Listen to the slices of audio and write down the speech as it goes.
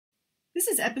This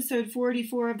is episode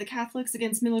 44 of the Catholics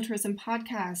Against Militarism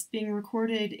podcast, being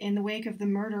recorded in the wake of the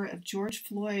murder of George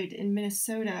Floyd in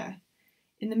Minnesota,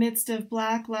 in the midst of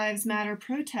Black Lives Matter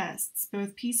protests,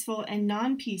 both peaceful and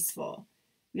non-peaceful.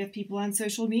 We have people on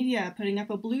social media putting up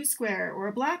a blue square or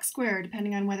a black square,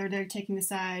 depending on whether they're taking the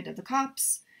side of the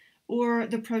cops or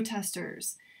the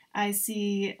protesters. I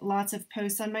see lots of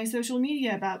posts on my social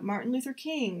media about Martin Luther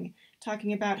King,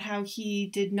 talking about how he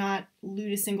did not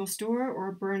loot a single store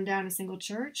or burn down a single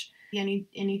church, and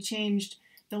he changed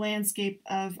the landscape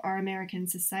of our American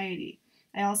society.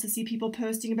 I also see people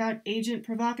posting about agent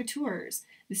provocateurs,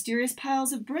 mysterious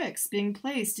piles of bricks being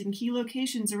placed in key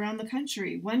locations around the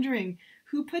country, wondering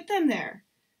who put them there.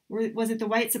 Was it the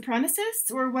white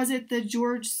supremacists, or was it the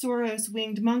George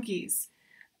Soros-winged monkeys?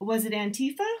 Was it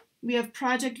Antifa? We have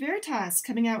Project Veritas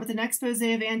coming out with an expose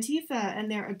of Antifa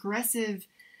and their aggressive,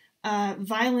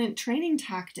 violent training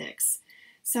tactics.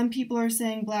 Some people are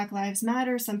saying Black Lives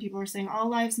Matter. Some people are saying all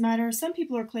lives matter. Some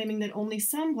people are claiming that only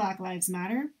some Black lives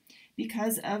matter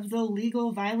because of the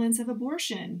legal violence of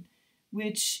abortion,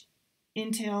 which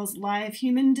entails live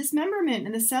human dismemberment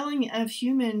and the selling of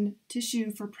human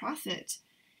tissue for profit.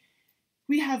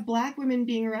 We have Black women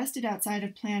being arrested outside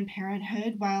of Planned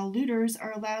Parenthood while looters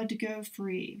are allowed to go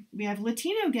free. We have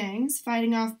Latino gangs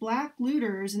fighting off Black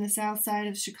looters in the south side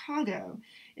of Chicago.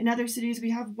 In other cities,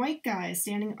 we have white guys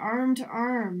standing arm to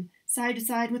arm, side to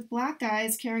side with Black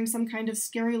guys carrying some kind of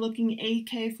scary-looking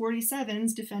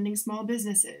AK-47s defending small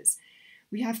businesses.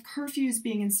 We have curfews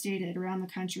being instated around the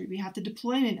country. We have the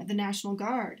deployment of the National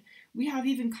Guard. We have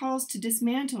even calls to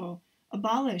dismantle,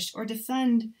 abolish, or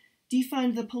defund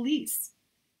the police.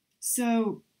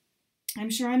 So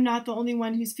I'm sure I'm not the only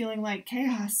one who's feeling like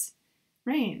chaos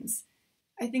reigns.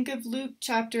 I think of Luke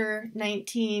chapter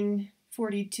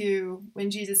 19:42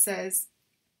 when Jesus says,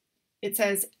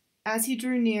 as he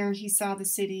drew near, he saw the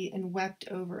city and wept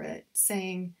over it,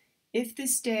 saying, "If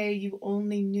this day you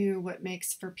only knew what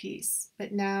makes for peace,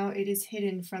 but now it is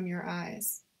hidden from your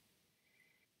eyes."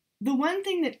 The one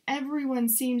thing that everyone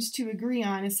seems to agree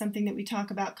on is something that we talk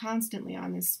about constantly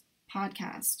on this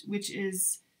podcast, which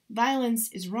is violence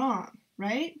is wrong,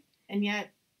 right? And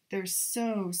yet there's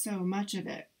so much of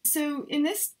it. So in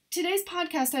today's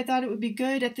podcast, I thought it would be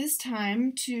good at this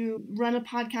time to run a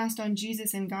podcast on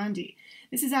Jesus and Gandhi.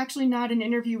 This is actually not an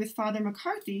interview with Father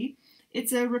McCarthy.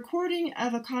 It's a recording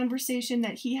of a conversation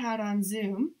that he had on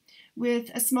Zoom with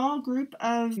a small group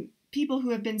of people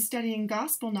who have been studying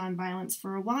gospel nonviolence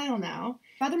for a while now.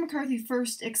 Father McCarthy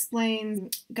first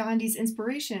explains Gandhi's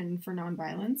inspiration for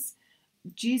nonviolence,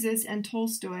 Jesus and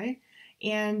Tolstoy,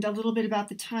 and a little bit about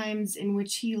the times in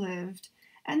which he lived.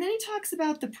 And then he talks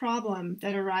about the problem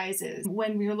that arises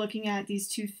when we're looking at these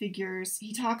two figures.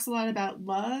 He talks a lot about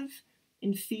love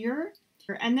and fear,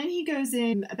 and then he goes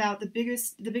in about the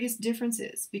biggest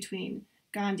differences between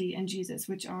Gandhi and Jesus,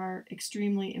 which are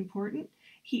extremely important.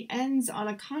 He ends on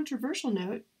a controversial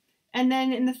note, and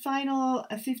then in the final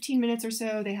 15 minutes or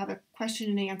so, they have a question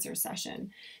and answer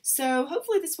session. So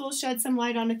hopefully this will shed some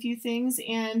light on a few things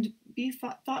and be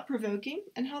thought-provoking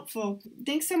and helpful.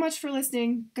 Thanks so much for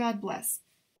listening. God bless.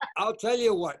 I'll tell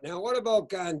you what. Now, what about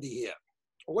Gandhi here?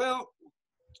 Well,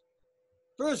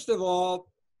 first of all,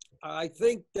 I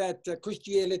think that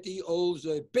Christianity owes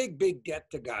a big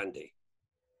debt to Gandhi,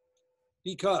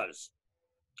 because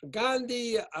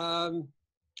Gandhi,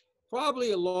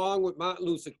 probably along with Martin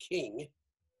Luther King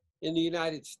in the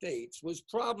United States, was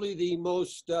probably the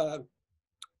most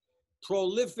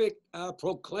prolific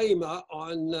proclaimer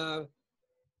on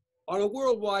a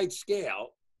worldwide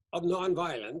scale of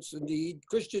nonviolence, indeed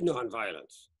Christian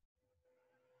nonviolence.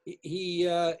 He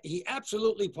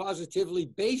absolutely positively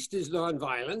based his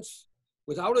nonviolence,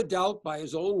 without a doubt, by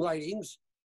his own writings,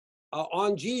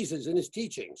 on Jesus and his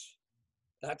teachings.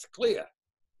 That's clear.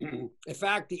 In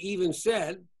fact, he even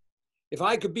said, if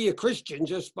I could be a Christian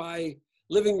just by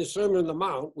living the Sermon on the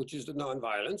Mount, which is the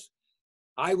nonviolence,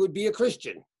 I would be a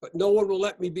Christian, but no one will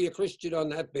let me be a Christian on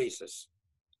that basis.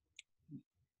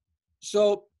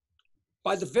 So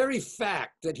by the very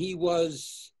fact that he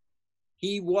was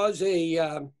a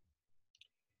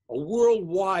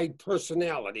worldwide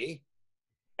personality,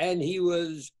 and he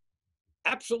was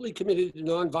absolutely committed to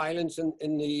nonviolence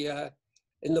in the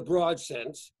broad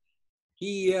sense,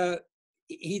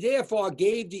 he therefore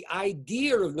gave the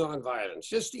idea of nonviolence,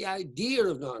 just the idea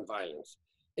of nonviolence,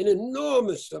 an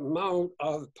enormous amount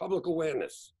of public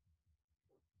awareness.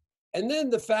 And then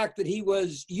the fact that he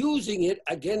was using it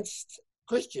against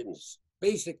Christians,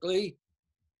 basically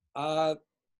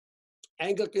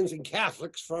Anglicans and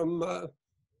Catholics from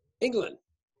England.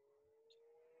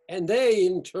 And they,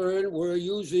 in turn, were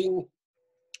using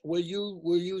were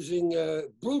using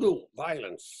brutal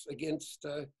violence against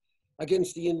the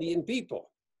Indian people.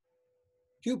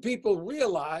 Few people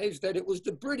realized that it was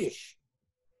the British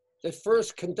that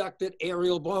first conducted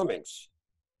aerial bombings.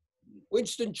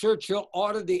 Winston Churchill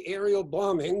ordered the aerial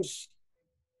bombings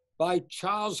by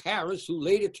Charles Harris, who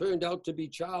later turned out to be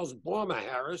Charles Bomber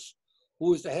Harris, who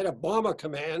was the head of Bomber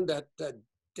Command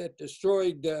that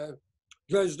destroyed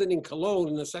Dresden and Cologne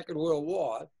in the Second World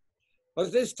War. But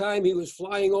at this time, he was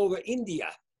flying over India.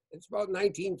 It's about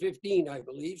 1915, I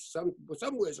believe,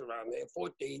 somewhere around there,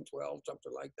 14, 12,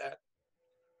 something like that.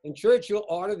 And Churchill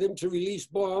ordered him to release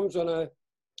bombs on a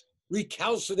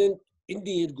recalcitrant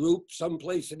Indian group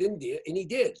someplace in India, and he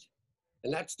did.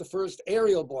 And that's the first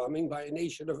aerial bombing by a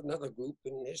nation of another group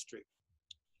in history.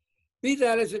 Be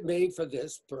that as it may, for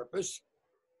this purpose,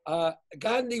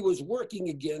 Gandhi was working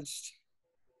against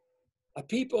a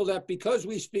people that, because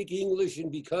we speak English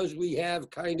and because we have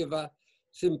kind of a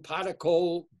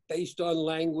simpatico based on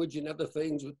language and other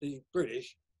things with the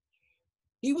British,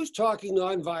 he was talking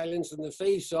nonviolence in the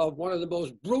face of one of the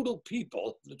most brutal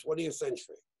people of the 20th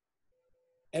century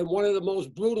and one of the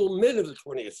most brutal men of the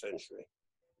 20th century,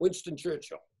 Winston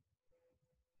Churchill.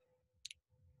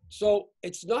 So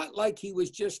it's not like he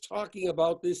was just talking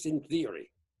about this in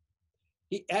theory.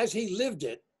 As he lived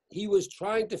it, he was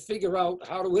trying to figure out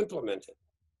how to implement it.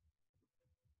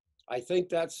 I think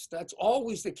that's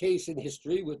always the case in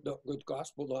history with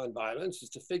gospel nonviolence, is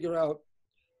to figure out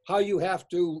how you have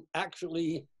to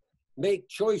actually make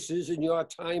choices in your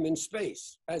time and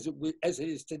space, as it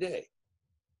is today.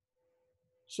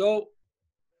 So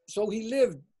he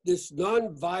lived this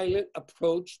nonviolent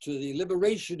approach to the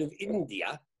liberation of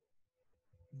India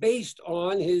based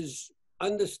on his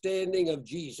understanding of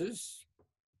Jesus.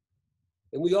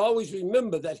 And we always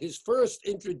remember that his first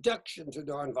introduction to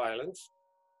nonviolence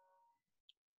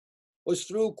was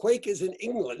through Quakers in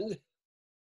England,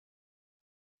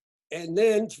 and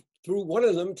then through one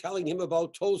of them telling him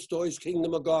about Tolstoy's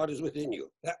Kingdom of God is Within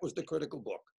You. That was the critical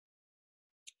book.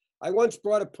 I once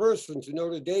brought a person to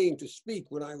Notre Dame to speak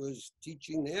when I was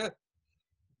teaching there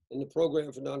in the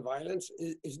program for nonviolence.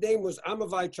 His name was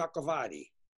Amavai Chakravarti,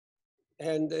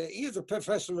 and he is a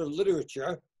professor of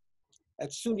literature at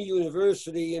SUNY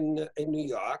University in New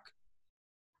York,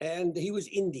 and he was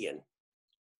Indian.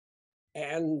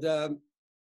 And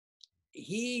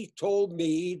he told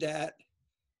me that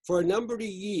for a number of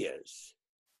years,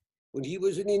 when he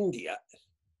was in India,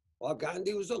 while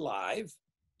Gandhi was alive,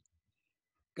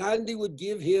 Gandhi would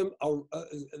give him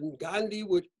Gandhi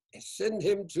would send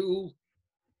him to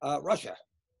Russia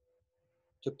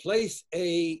to place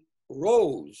a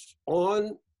rose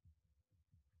on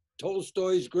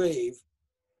Tolstoy's grave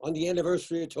on the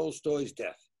anniversary of Tolstoy's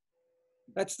death.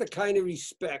 That's the kind of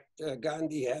respect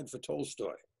Gandhi had for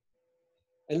Tolstoy.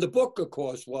 And the book, of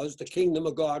course, was The Kingdom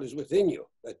of God is Within You,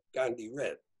 that Gandhi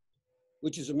read,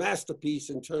 which is a masterpiece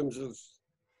in terms of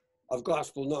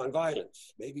gospel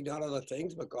nonviolence. Maybe not other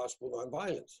things, but gospel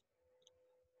nonviolence.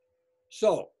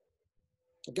 So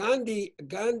Gandhi's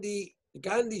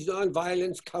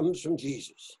nonviolence comes from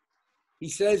Jesus. He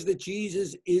says that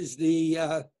Jesus is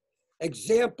the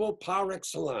example par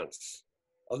excellence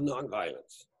of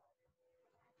nonviolence.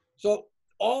 So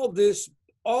all this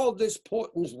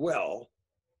portends well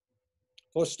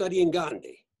for studying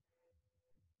Gandhi,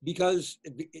 because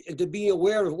to be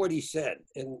aware of what he said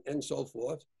and so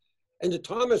forth. And the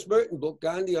Thomas Merton book,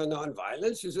 Gandhi on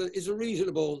Nonviolence, is a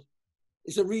reasonable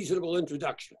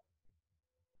introduction.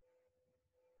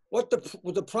 What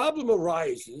the problem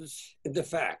arises in the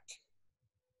fact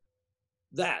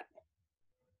that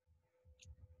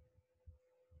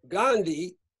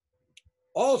Gandhi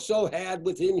also had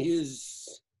within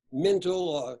his mental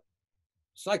or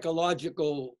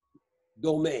psychological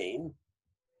domain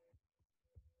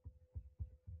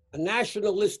a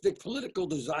nationalistic political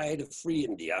desire to free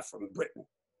India from Britain.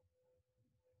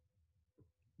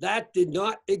 That did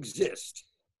not exist.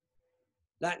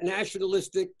 That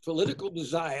nationalistic political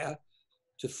desire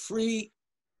to free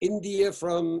India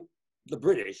from the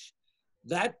British,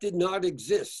 that did not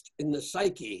exist in the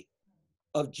psyche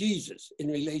of Jesus in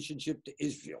relationship to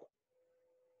Israel.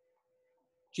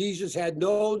 Jesus had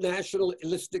no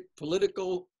nationalistic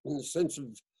political, in the sense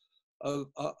of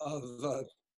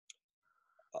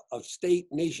state,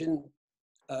 nation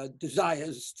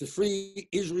desires to free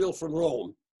Israel from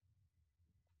Rome.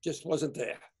 Just wasn't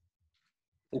there.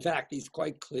 In fact, he's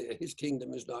quite clear his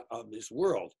kingdom is not of this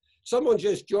world. Someone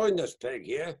just joined us, Peg,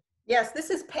 here. Yes, this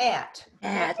is Pat.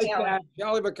 Hi, Pat.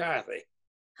 Charlie McCarthy.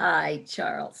 Hi,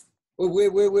 Charles.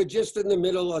 We're just in the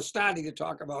middle of starting to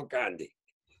talk about Gandhi,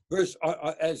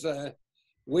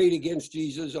 weighed against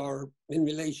Jesus or in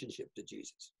relationship to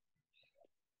Jesus.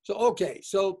 So, okay,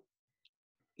 so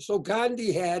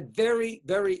Gandhi had very,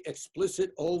 very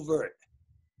explicit, overt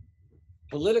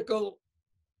political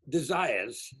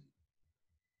desires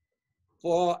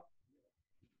for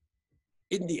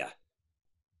India.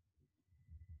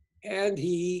 And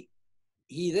he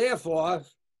therefore,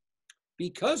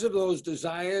 because of those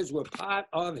desires, were part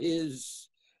of a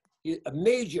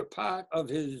major part of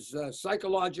his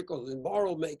psychological and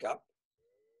moral makeup.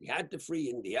 He had to free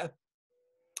India.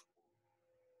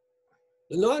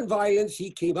 The nonviolence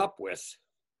he came up with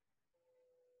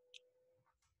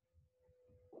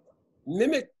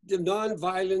mimicked the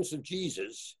nonviolence of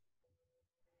Jesus,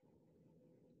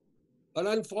 but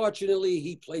unfortunately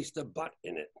he placed a but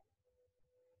in it.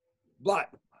 But,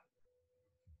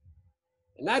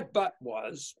 and that but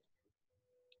was,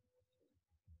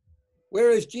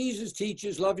 whereas Jesus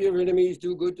teaches, love your enemies,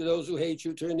 do good to those who hate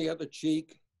you, turn the other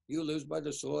cheek, he who lives by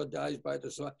the sword dies by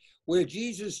the sword, where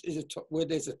where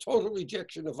there's a total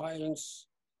rejection of violence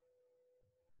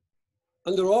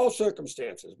under all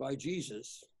circumstances by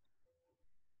Jesus,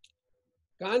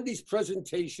 Gandhi's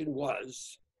presentation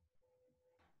was,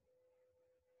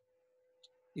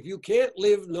 if you can't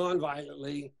live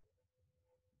nonviolently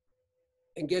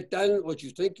and get done what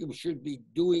you think you should be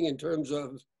doing in terms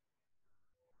of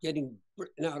getting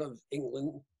Britain out of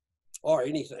England or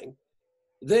anything,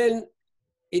 then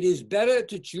it is better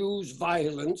to choose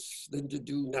violence than to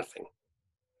do nothing.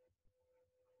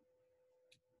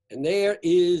 And there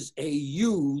is a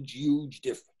huge, huge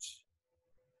difference.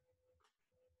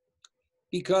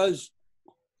 Because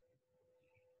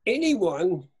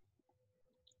anyone,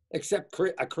 except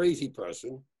a crazy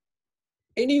person,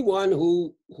 anyone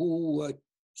who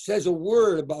says a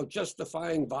word about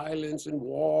justifying violence and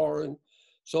war and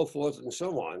so forth and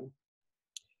so on,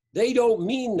 they don't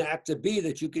mean that to be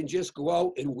that you can just go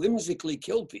out and whimsically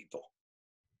kill people.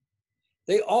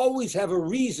 They always have a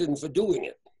reason for doing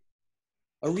it,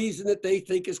 a reason that they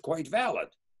think is quite valid.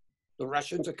 The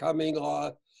Russians are coming,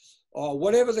 or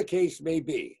whatever the case may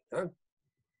be. Huh?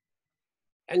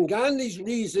 And Gandhi's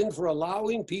reason for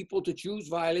allowing people to choose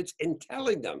violence and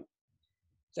telling them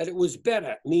that it was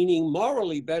better, meaning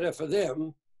morally better for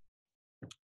them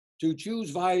to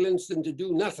choose violence than to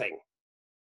do nothing,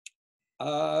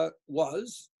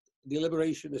 was the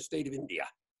liberation of the state of India.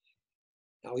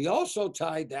 Now, he also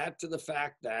tied that to the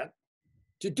fact that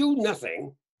to do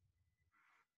nothing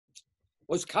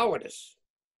was cowardice.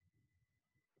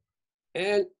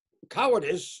 And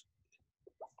cowardice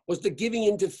was the giving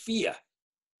into fear.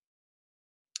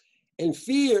 And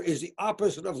fear is the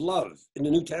opposite of love. In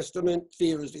the New Testament,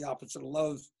 fear is the opposite of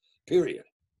love, period.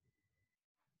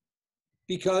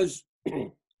 Because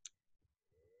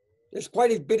there's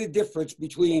quite a bit of difference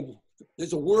between,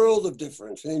 there's a world of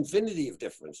difference, an infinity of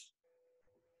difference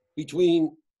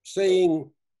between saying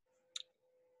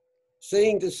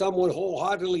to someone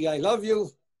wholeheartedly, I love you,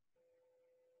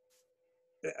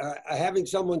 having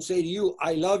someone say to you,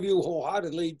 I love you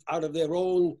wholeheartedly out of their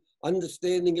own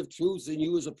understanding of truth and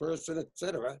you as a person,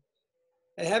 etc.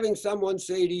 And having someone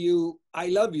say to you, I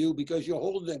love you because you're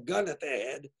holding a gun at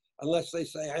their head unless they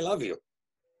say, I love you.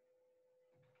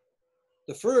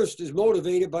 The first is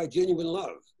motivated by genuine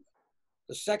love.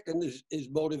 The second is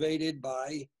motivated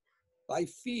by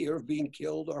fear of being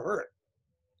killed or hurt.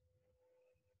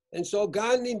 And so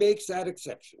Gandhi makes that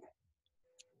exception.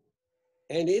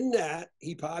 And in that,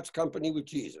 he parts company with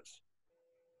Jesus.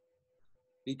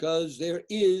 Because there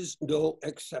is no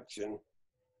exception.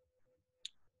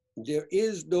 There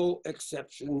is no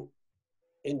exception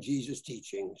in Jesus'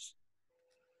 teachings.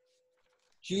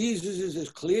 Jesus is as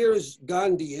clear as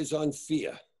Gandhi is on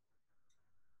fear.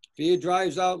 Fear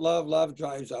drives out love, love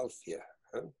drives out fear.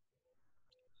 Huh?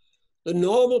 The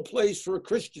normal place for a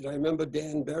Christian, I remember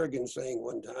Dan Berrigan saying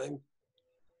one time,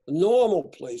 the normal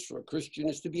place for a Christian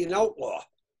is to be an outlaw.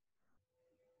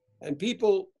 And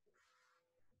people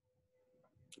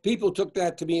took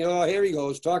that to mean, oh, here he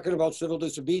goes, talking about civil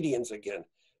disobedience again.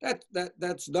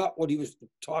 That's not what he was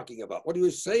talking about. What he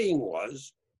was saying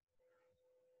was,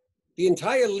 the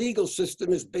entire legal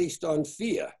system is based on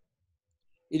fear.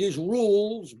 It is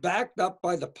rules backed up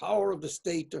by the power of the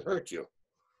state to hurt you.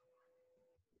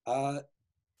 And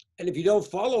if you don't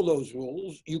follow those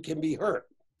rules, you can be hurt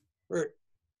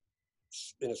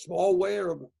in a small way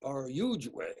or a huge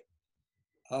way.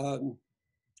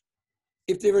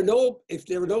 If there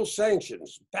are no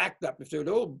sanctions backed up, if there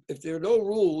are no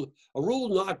rules, a rule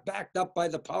not backed up by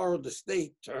the power of the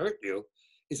state to hurt you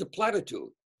is a platitude.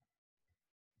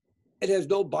 It has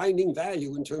no binding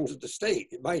value in terms of the state.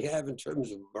 It might have in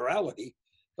terms of morality,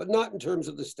 but not in terms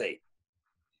of the state.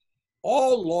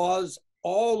 All laws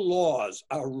all laws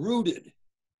are rooted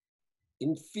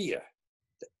in fear,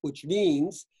 which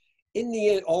means in the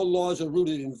end, all laws are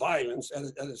rooted in violence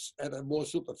at a more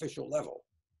superficial level.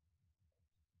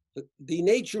 The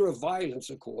nature of violence,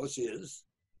 of course, is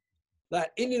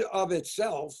that in and of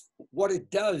itself, what it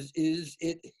does is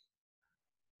it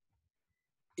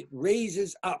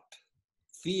raises up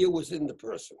fear within the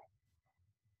person.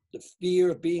 The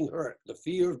fear of being hurt, the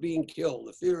fear of being killed,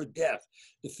 the fear of death,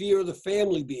 the fear of the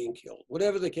family being killed,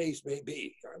 whatever the case may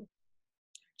be.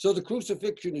 So the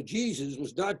crucifixion of Jesus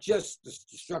was not just the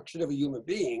destruction of a human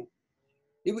being.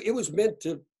 It was meant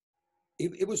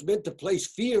to place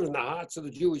fear in the hearts of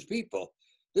the Jewish people.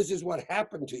 This is what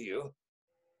happened to you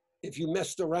if you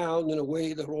messed around in a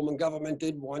way the Roman government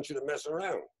didn't want you to mess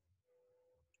around.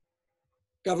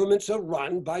 Governments are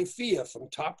run by fear from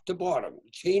top to bottom. The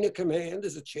chain of command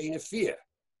is a chain of fear.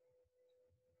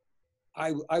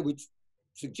 I would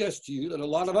suggest to you that a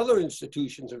lot of other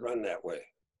institutions are run that way.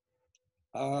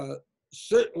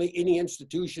 Certainly any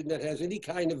institution that has any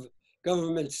kind of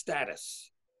government status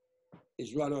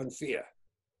is run on fear.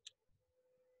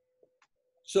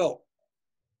 So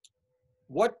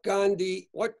what Gandhi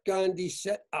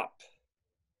set up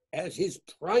as his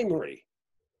primary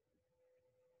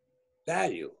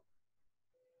value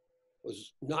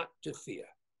was not to fear.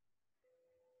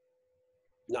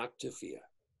 Not to fear.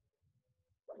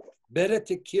 Better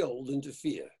to kill than to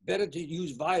fear. Better to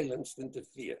use violence than to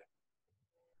fear.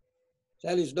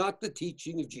 That is not the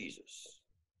teaching of Jesus.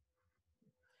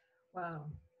 Wow.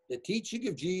 The teaching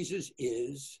of Jesus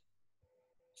is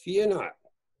fear not.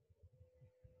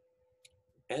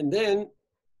 And then,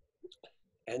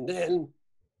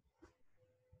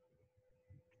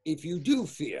 if you do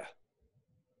fear,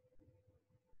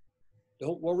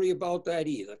 don't worry about that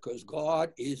either, because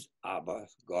God is Abba.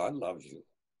 God loves you.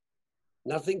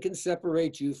 Nothing can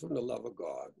separate you from the love of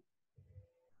God.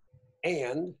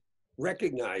 And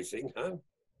recognizing,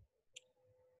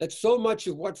 that so much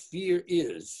of what fear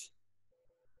is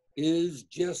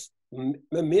just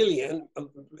mammalian,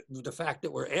 the fact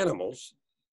that we're animals,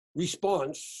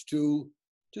 response to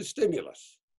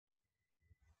stimulus.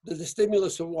 The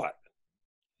stimulus of what?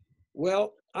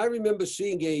 Well, I remember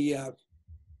seeing a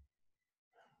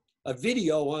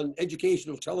video on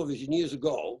educational television years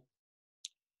ago.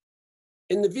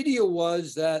 And the video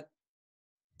was that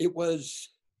it was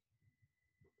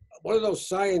one of those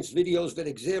science videos that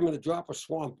examined a drop of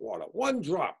swamp water, one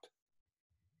drop.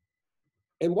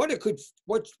 And what it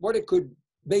could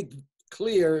make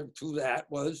clear to that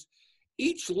was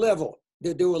each level,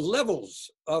 there were levels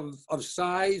of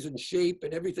size and shape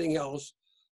and everything else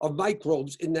of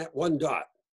microbes in that one dot.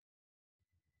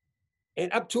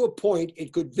 And up to a point,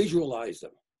 it could visualize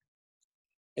them.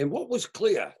 And what was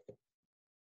clear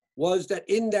was that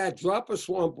in that drop of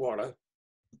swamp water,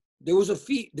 there was a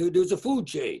food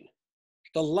chain.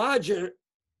 The larger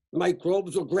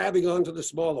microbes were grabbing onto the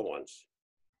smaller ones.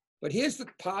 But here's the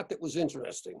part that was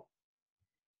interesting.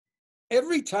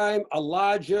 Every time a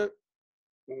larger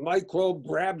microbe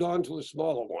grabbed onto a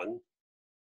smaller one,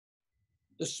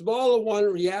 the smaller one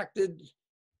reacted,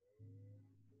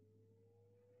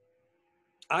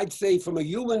 I'd say from a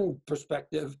human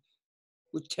perspective,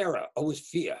 with terror or with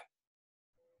fear.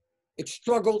 It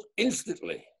struggled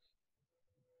instantly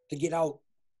to get out,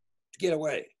 to get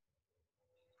away.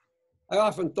 I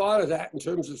often thought of that in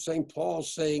terms of St. Paul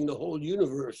saying the whole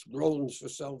universe groans for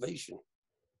salvation.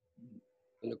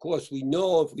 And of course, we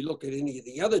know if we look at any of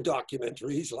the other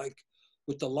documentaries, like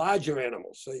with the larger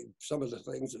animals, say some of the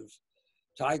things of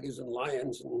tigers and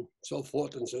lions and so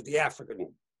forth, and so the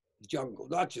African jungle,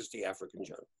 not just the African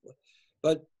jungle,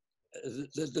 but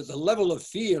the level of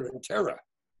fear and terror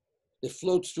that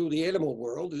floats through the animal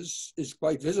world is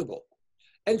quite visible.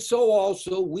 And so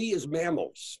also we as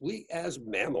mammals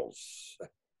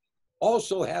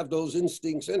also have those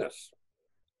instincts in us.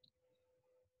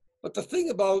 But the thing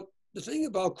about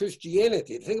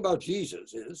Christianity, the thing about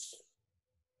Jesus is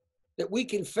that we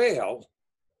can fail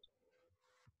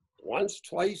once,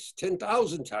 twice,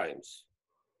 10,000 times.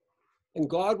 And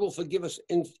God will forgive us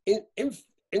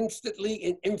instantly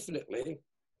and infinitely.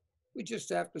 We just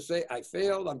have to say, I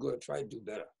failed, I'm going to try to do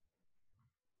better.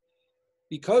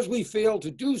 Because we fail to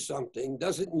do something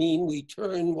doesn't mean we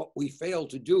turn what we fail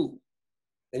to do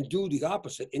and do the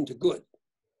opposite into good.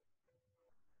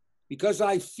 Because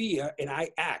I fear and I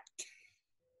act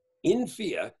in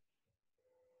fear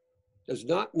does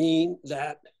not mean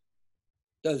that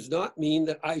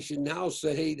I should now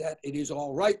say that it is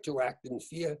all right to act in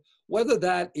fear, whether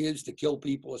that is to kill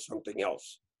people or something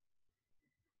else.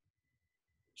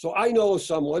 So I know of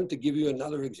someone, to give you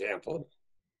another example,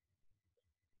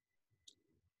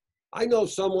 I know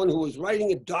someone who was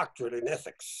writing a doctorate in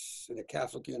ethics in a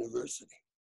Catholic university.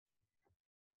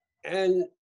 And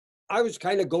I was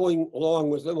kind of going along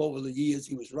with him over the years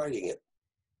he was writing it.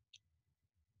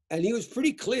 And he was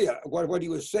pretty clear what he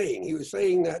was saying. He was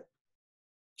saying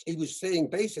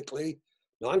basically,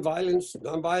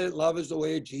 nonviolent love is the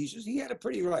way of Jesus. He had it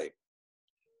pretty right.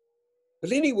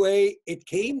 But anyway, it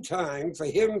came time for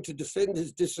him to defend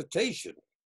his dissertation.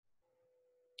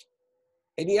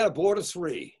 And he had a board of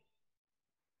 3.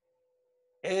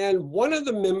 And one of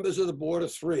the members of the board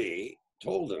of 3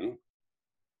 told him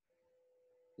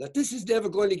that this is never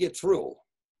going to get through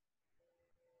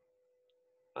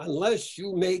unless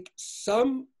you make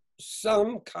some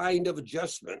kind of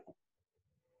adjustment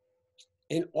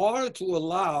in order to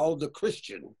allow the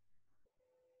Christian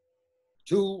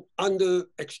to, under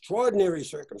extraordinary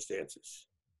circumstances,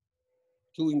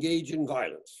 to engage in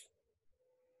violence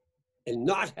and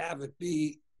not have it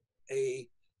be a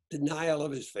denial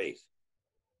of his faith.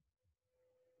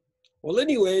 Well,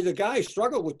 anyway, the guy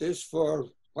struggled with this for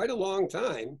quite a long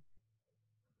time,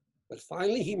 but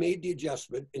finally he made the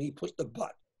adjustment and he put the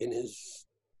but in his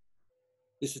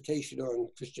dissertation on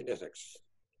Christian ethics.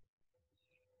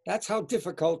 That's how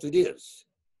difficult it is.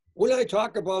 When I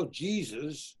talk about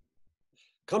Jesus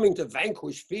coming to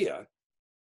vanquish fear,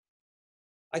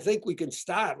 I think we can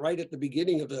start right at the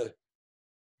beginning of the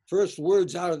first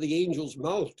words out of the angel's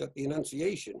mouth at the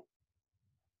Annunciation.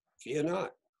 Fear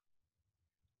not.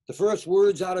 The first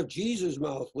words out of Jesus'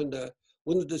 mouth when the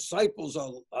disciples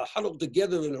are huddled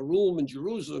together in a room in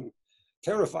Jerusalem,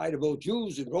 terrified about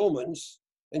Jews and Romans,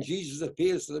 and Jesus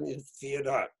appears to them, fear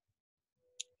not.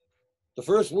 The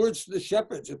first words to the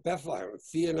shepherds at Bethlehem,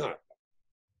 fear not.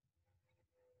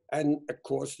 And of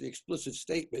course, the explicit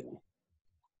statement,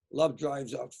 love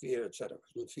drives out fear, etc.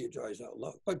 Fear drives out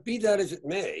love. But be that as it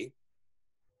may,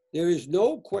 there is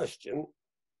no question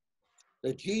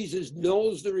that Jesus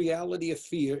knows the reality of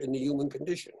fear in the human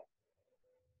condition.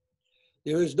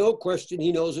 There is no question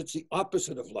he knows it's the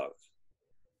opposite of love.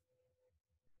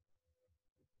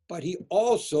 But he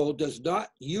also does not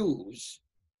use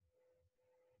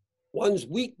one's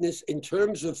weakness in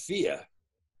terms of fear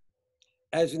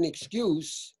as an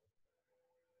excuse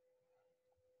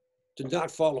to not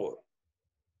follow him.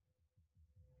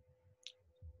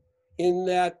 In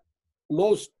that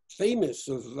most famous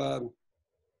of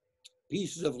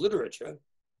pieces of literature,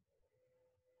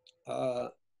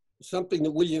 something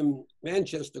that William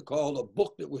Manchester called a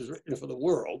book that was written for the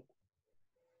world,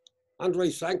 Andrei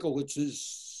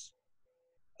Sankiewicz's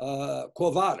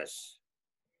Quo Vadis.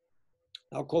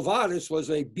 Now, Quo Vadis was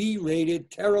a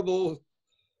B-rated, terrible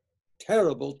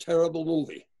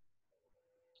movie.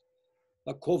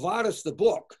 But Quo Vadis, the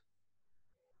book,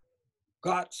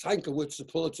 got Sankiewicz the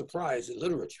Pulitzer Prize in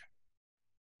literature.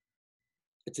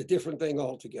 It's a different thing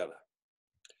altogether.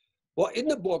 Well, in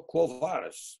the book, Quo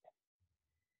Vadis,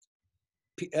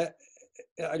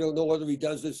 I don't know whether he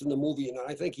does this in the movie or not.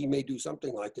 I think he may do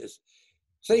something like this.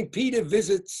 St. Peter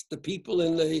visits the people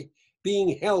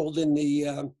being held in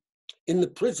the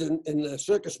prison in the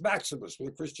Circus Maximus,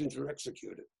 where Christians were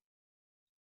executed.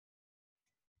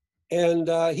 And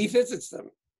he visits them,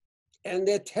 and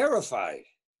they're terrified,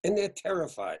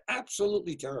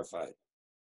 absolutely terrified.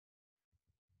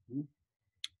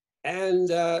 And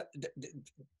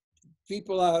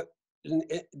people are in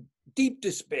deep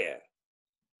despair.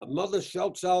 A mother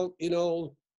shouts out,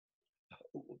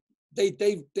 they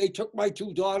took my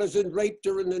 2 daughters and raped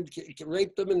them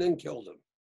and then killed them.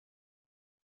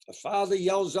 A father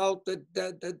yells out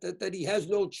that he has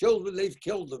no children. They've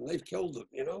killed them,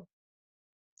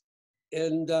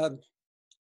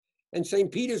 And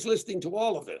St. Peter's listening to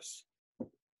all of this.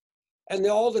 And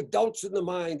all the doubts in the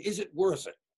mind, is it worth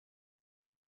it?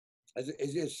 As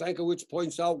Sankiewicz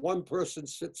points out, one person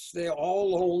sits there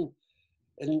all alone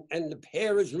and the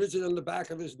hair is risen on the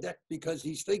back of his neck because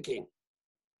he's thinking,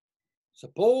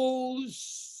 suppose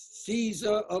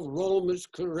Caesar of Rome is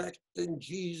correct and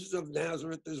Jesus of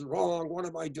Nazareth is wrong. What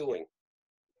am I doing?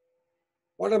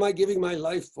 What am I giving my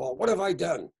life for? What have I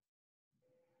done?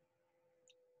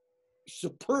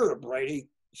 Superb writing,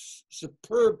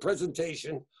 superb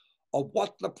presentation of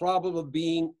what the problem of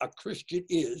being a Christian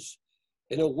is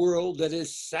in a world that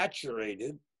is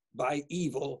saturated by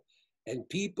evil and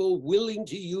people willing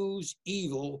to use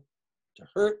evil to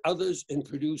hurt others and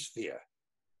produce fear.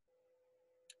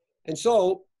 And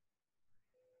so,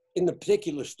 in the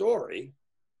particular story,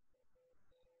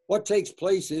 what takes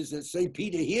place is that St.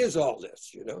 Peter hears all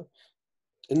this,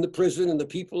 in the prison, and the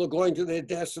people are going to their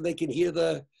deaths, and they can hear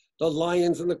the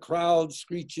lions in the crowd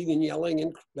screeching and yelling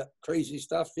and crazy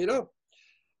stuff,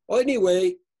 Well,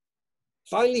 anyway,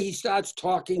 Finally, he starts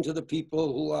talking to the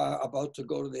people who are about to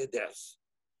go to their deaths.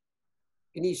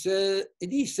 And he says,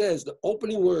 the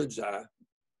opening words are,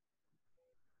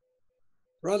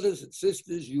 brothers and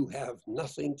sisters, you have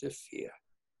nothing to fear.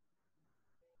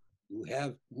 You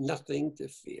have nothing to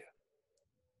fear.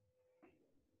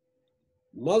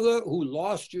 Mother who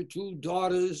lost your two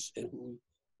daughters and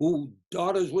whose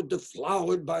daughters were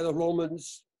deflowered by the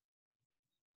Romans,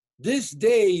 this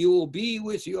day you will be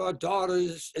with your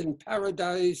daughters in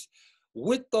paradise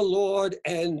with the Lord,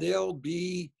 and they'll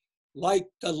be like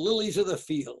the lilies of the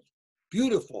field,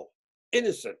 beautiful,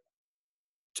 innocent,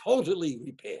 totally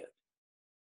repaired,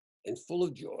 and full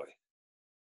of joy.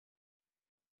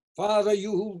 Father,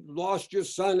 you who lost your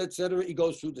son, etc., he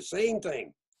goes through the same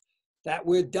thing, that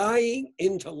we're dying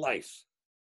into life.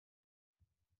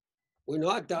 We're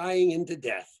not dying into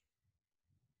death.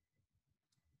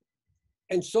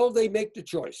 And so they make the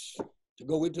choice to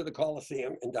go into the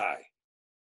Colosseum and die.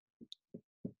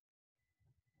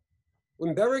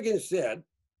 When Berrigan said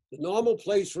the normal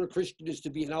place for a Christian is to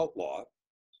be an outlaw,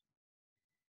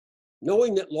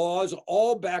 knowing that laws are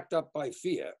all backed up by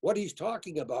fear, what he's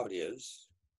talking about is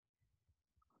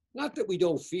not that we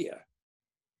don't fear,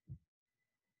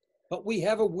 but we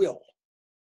have a will,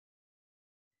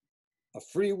 a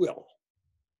free will.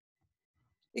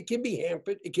 It can be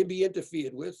hampered, it can be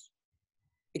interfered with,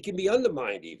 it can be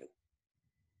undermined even.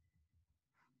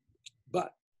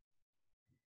 But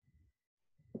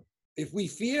if we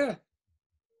fear,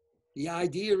 the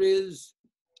idea is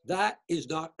that is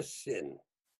not a sin.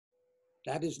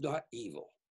 That is not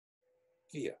evil.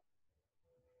 Fear.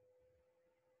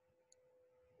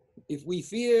 If we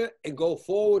fear and go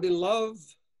forward in love,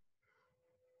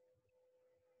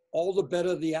 all the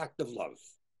better the act of love.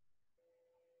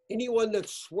 Anyone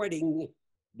that's sweating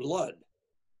blood,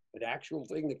 an actual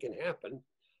thing that can happen,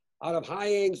 out of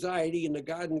high anxiety in the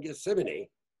Garden of Gethsemane,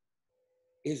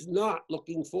 is not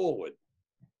looking forward,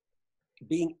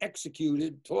 being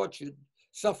executed, tortured,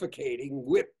 suffocating,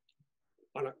 whipped,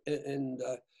 and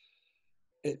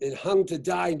hung to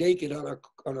die naked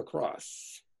on a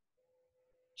cross.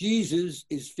 Jesus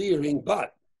is fearing,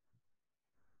 but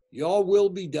your will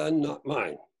be done, not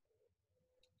mine.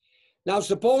 Now,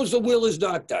 suppose the will is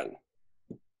not done.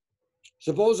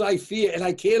 Suppose I fear and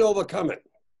I can't overcome it,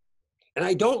 and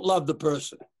I don't love the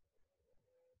person.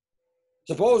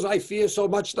 Suppose I fear so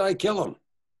much that I kill him.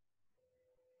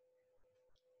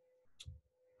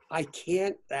 I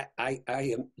can't,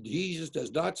 Jesus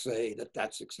does not say that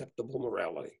that's acceptable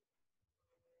morality.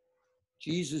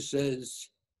 Jesus says,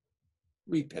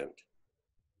 repent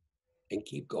and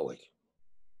keep going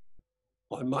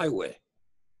on my way.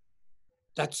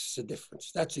 That's the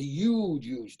difference. That's a huge,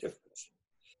 huge difference.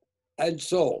 And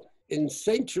so, in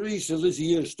St. Theresa of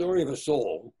Lisieux, Story of a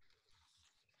Soul,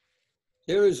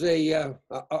 there is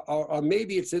or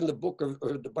maybe it's in the book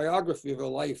or the biography of a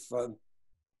life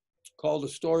called The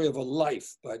Story of a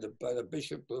Life by the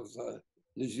Bishop of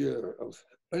Lisieux.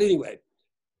 But anyway,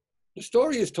 the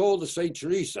story is told of St.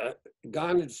 Theresa,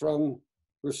 garnered from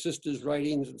her sister's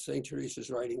writings and St. Teresa's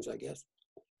writings, I guess,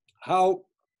 how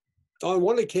on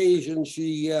one occasion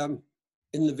she, in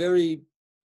the very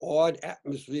odd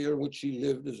atmosphere in which she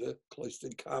lived as a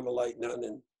cloistered Carmelite nun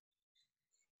in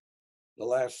the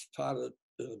last part of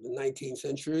the 19th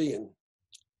century in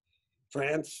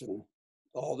France and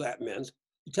all that meant.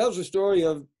 It tells the story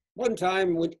of one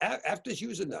time when, after she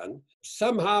was a nun,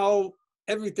 somehow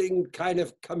everything kind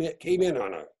of came in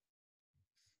on her.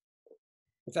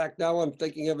 In fact, now I'm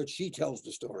thinking of it, she tells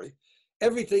the story.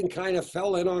 Everything kind of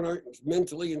fell in on her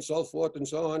mentally and so forth and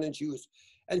so on, and she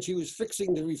was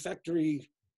fixing the refectory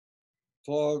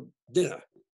for dinner,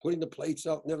 putting the plates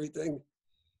out and everything.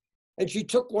 And she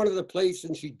took one of the plates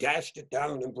and she dashed it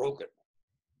down and broke it.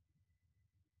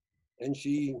 And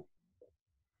she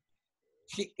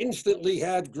instantly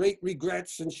had great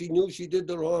regrets, and she knew she did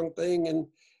the wrong thing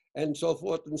and so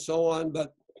forth and so on.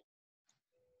 But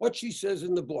what she says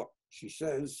in the book, she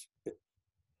says,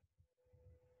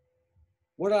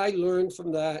 what I learned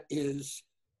from that is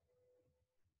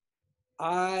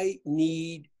I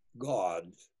need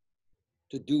God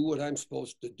to do what I'm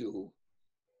supposed to do.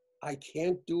 I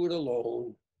can't do it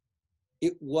alone.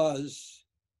 It was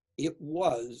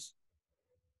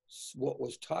what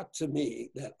was taught to me,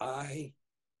 that I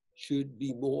should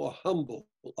be more humble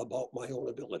about my own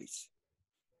abilities.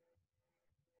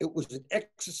 It was an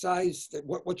exercise that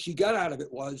what she got out of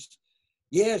it was,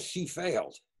 yes, she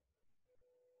failed.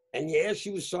 And yes,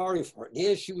 she was sorry for it.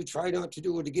 Yes, she would try not to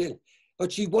do it again.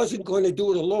 But she wasn't going to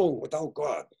do it alone without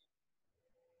God.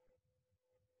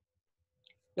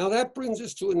 Now that brings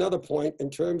us to another point in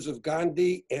terms of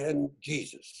Gandhi and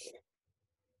Jesus.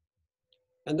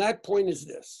 And that point is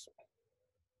this,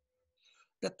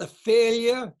 that the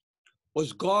failure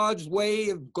was God's way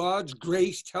of God's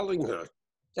grace telling her.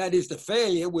 That is the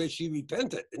failure where she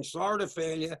repented and saw the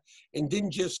failure and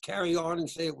didn't just carry on and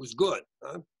say it was good.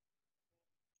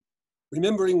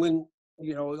 Remembering when,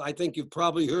 I think you've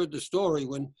probably heard the story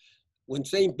when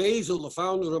St. Basil, the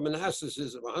founder of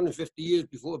monasticism 150 years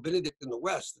before Benedict in the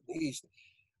West and the East,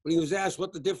 when he was asked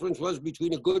what the difference was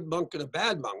between a good monk and a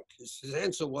bad monk, his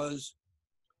answer was,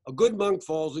 a good monk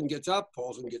falls and gets up,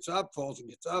 falls and gets up, falls and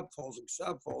gets up, falls and gets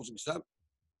up, falls and gets up.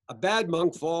 A bad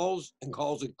monk falls and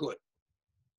calls it good.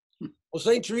 Well,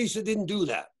 St. Theresa didn't do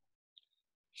that.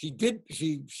 She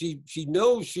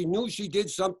knew she did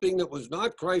something that was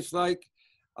not Christ-like,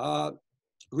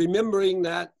 remembering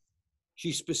that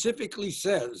she specifically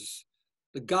says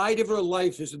the guide of her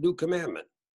life is a new commandment.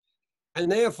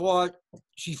 And therefore,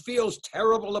 she feels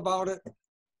terrible about it,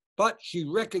 but she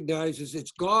recognizes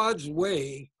it's God's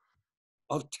way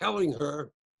of telling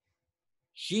her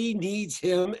she needs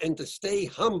him and to stay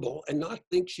humble and not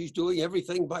think she's doing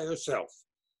everything by herself.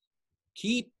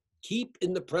 Keep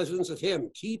in the presence of him,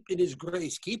 keep in his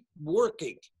grace, keep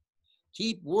working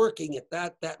at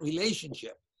that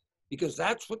relationship, because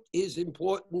that's what is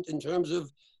important in terms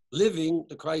of living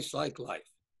the Christ-like life.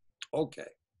 Okay.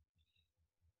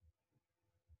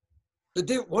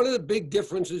 One of the big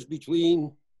differences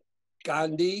between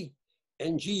Gandhi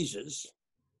and Jesus,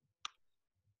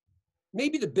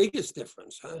 maybe the biggest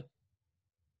difference,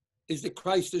 is that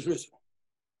Christ is risen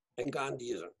and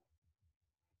Gandhi isn't.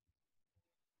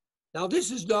 Now,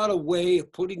 this is not a way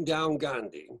of putting down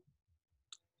Gandhi,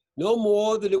 no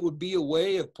more than it would be a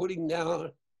way of putting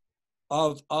down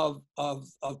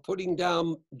putting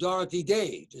down Dorothy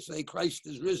Day, to say Christ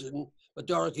is risen, but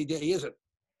Dorothy Day isn't.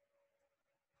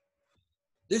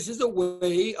 This is a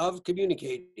way of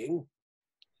communicating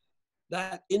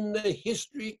that in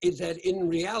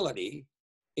reality,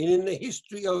 and in the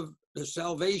history of the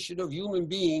salvation of human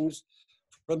beings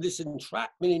from this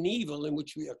entrapment in evil in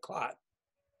which we are caught,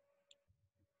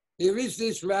 there is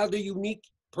this rather unique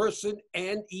person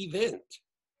and event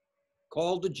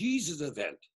called the Jesus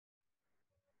event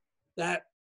that,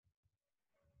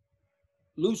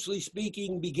 loosely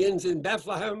speaking, begins in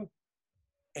Bethlehem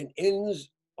and ends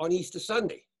on Easter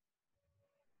Sunday.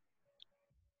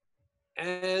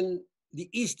 And the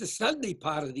Easter Sunday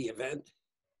part of the event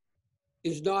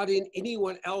is not in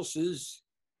anyone else's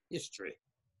history.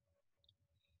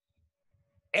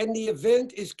 And the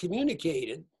event is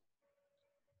communicated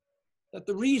that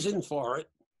the reason for it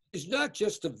is not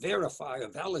just to verify or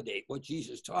validate what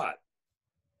Jesus taught.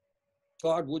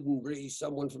 God wouldn't raise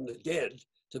someone from the dead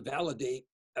to validate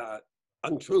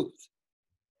untruth.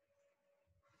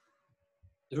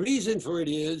 The reason for it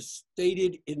is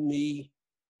stated in the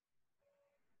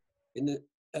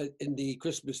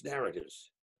Christmas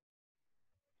narratives,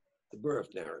 the birth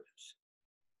narratives.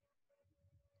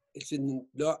 It's in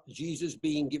Jesus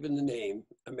being given the name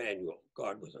Emmanuel,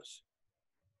 God with us.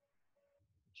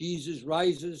 Jesus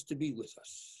rises to be with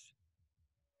us.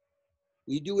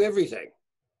 We do everything.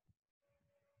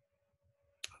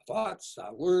 Our thoughts,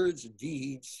 our words,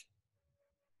 deeds,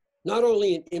 not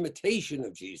only in imitation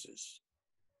of Jesus,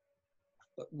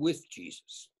 but with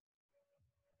Jesus.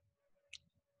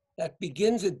 That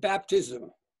begins at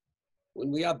baptism.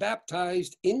 When we are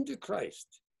baptized into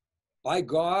Christ, by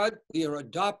God, we are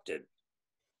adopted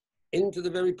into the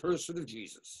very person of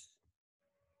Jesus.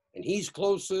 And he's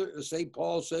closer, as St.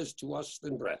 Paul says, to us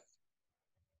than breath.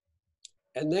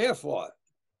 And therefore,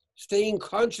 staying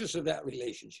conscious of that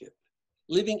relationship,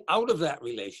 living out of that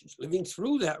relationship, living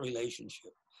through that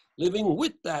relationship, living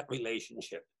with that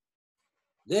relationship,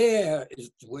 there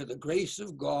is where the grace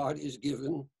of God is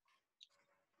given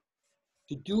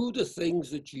to do the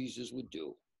things that Jesus would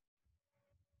do.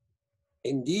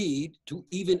 Indeed, to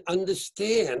even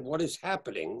understand what is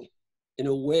happening in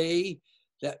a way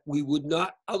that we would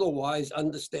not otherwise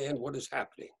understand what is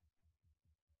happening.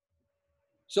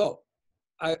 So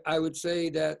I would say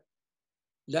that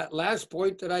last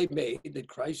point that I made, that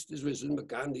Christ is risen, but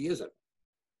Gandhi isn't.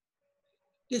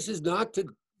 This is not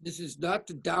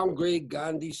to downgrade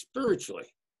Gandhi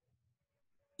spiritually.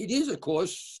 It is, of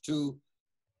course, to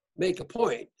make a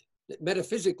point that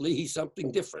metaphysically he's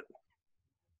something different,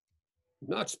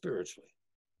 not spiritually.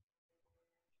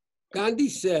 Gandhi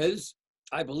says,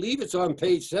 I believe it's on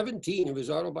page 17 of his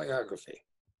autobiography,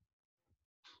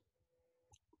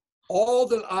 all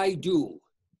that I do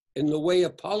in the way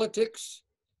of politics,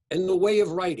 in the way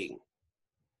of writing,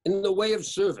 in the way of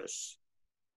service,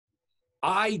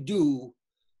 I do,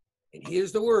 and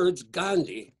here's the words,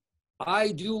 Gandhi,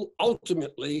 I do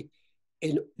ultimately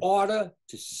in order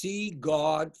to see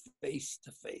God face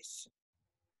to face.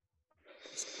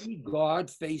 See God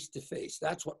face to face.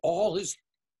 That's what all his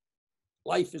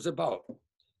life is about.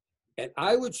 And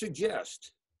I would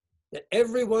suggest that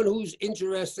everyone who's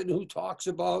interested, who talks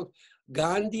about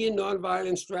Gandhi and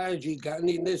nonviolent strategy,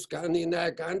 Gandhi and this, Gandhi and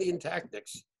that, Gandhi and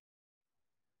tactics,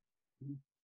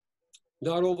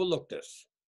 not overlook this.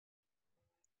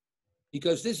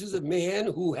 Because this is a man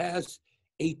who has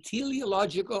a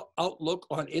teleological outlook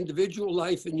on individual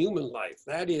life and human life.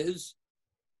 That is,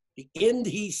 the end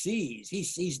he sees.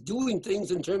 He's doing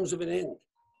things in terms of an end.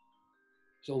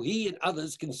 So he and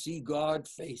others can see God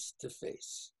face to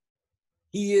face.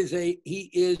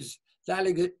 That's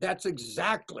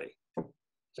exactly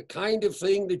the kind of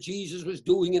thing that Jesus was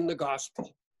doing in the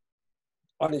gospel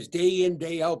on his day in,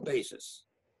 day out basis,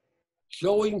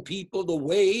 showing people the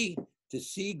way to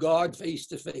see God face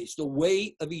to face, the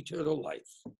way of eternal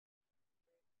life,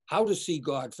 how to see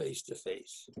God face to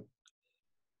face.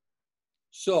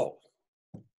 So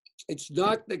it's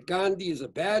not that Gandhi is a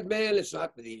bad man, it's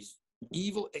not that he's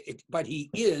evil, but he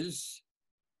is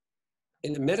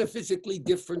in a metaphysically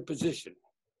different position.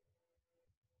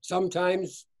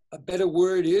 Sometimes a better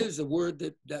word is a word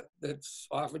that's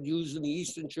often used in the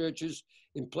Eastern churches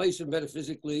in place of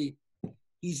metaphysically.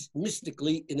 He's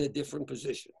mystically in a different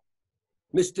position.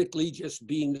 Mystically just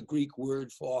being the Greek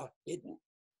word for hidden.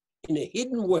 In a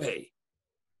hidden way,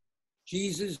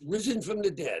 Jesus, risen from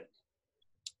the dead,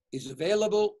 is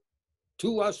available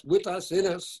to us, with us, in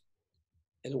us,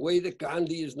 in a way that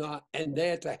Gandhi is not, and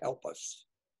there to help us.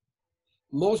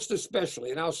 Most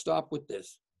especially, and I'll stop with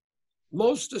this,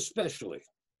 most especially,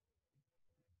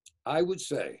 I would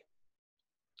say,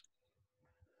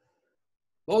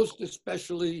 most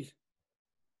especially,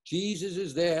 Jesus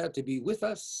is there to be with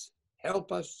us,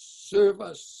 help us, serve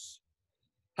us,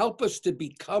 help us to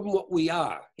become what we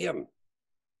are, him.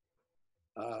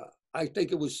 I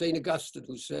think it was St. Augustine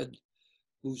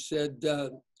who said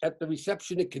at the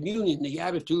reception of communion, the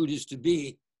attitude is to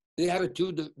be, the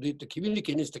attitude the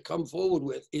communicant is to come forward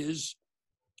with is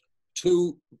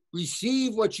to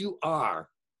receive what you are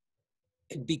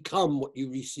and become what you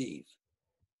receive.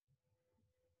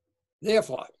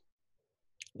 Therefore,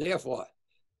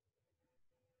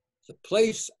 the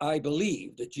place I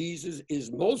believe that Jesus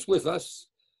is most with us,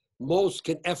 most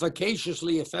can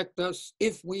efficaciously affect us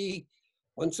if we,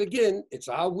 once again, it's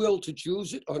our will to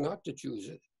choose it or not to choose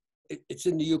it. It's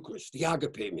in the Eucharist, the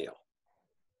agape meal.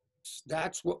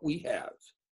 That's what we have.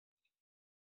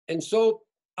 And so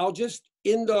I'll just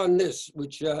end on this,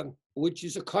 which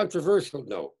is a controversial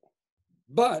note,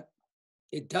 but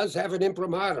it does have an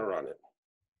imprimatur on it.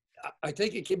 I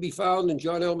think it can be found in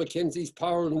John L. Mackenzie's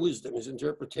Power and Wisdom, his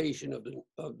interpretation of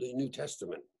the New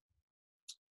Testament,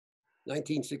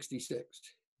 1966.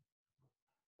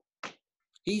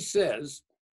 He says,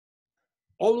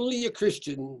 only a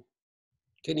Christian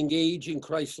can engage in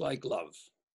Christ-like love.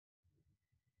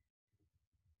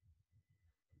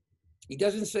 He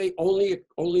doesn't say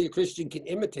only a Christian can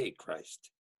imitate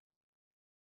Christ.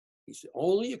 He said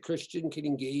only a Christian can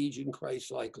engage in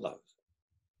Christ-like love.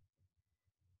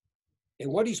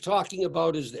 And what he's talking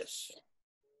about is this.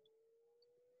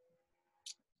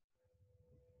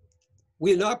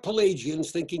 We're not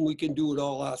Pelagians thinking we can do it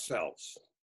all ourselves.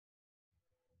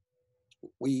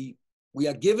 We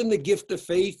are given the gift of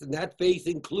faith, and that faith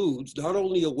includes not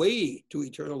only a way to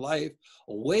eternal life,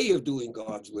 a way of doing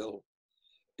God's will,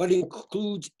 but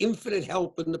includes infinite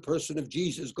help in the person of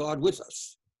Jesus, God with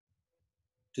us,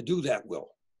 to do that will.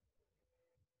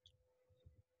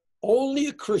 Only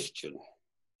a Christian,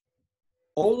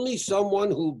 only someone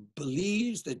who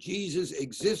believes that Jesus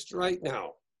exists right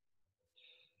now,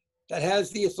 that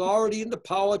has the authority and the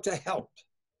power to help,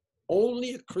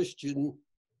 only a Christian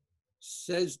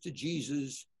says to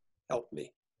Jesus, help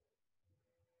me.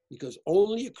 Because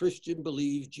only a Christian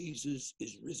believes Jesus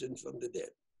is risen from the dead.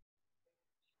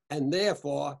 And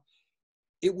therefore,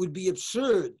 it would be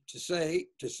absurd to say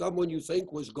to someone you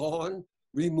think was gone,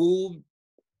 removed,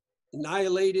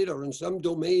 annihilated, or in some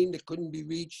domain that couldn't be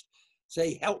reached,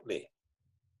 say, help me.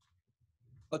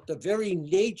 But the very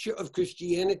nature of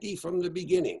Christianity from the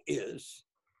beginning is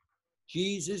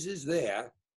Jesus is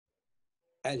there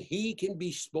and he can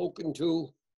be spoken to.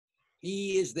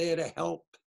 He is there to help.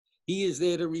 He is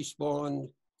there to respond.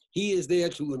 He is there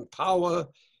to empower.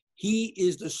 He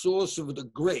is the source of the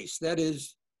grace. That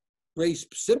is, grace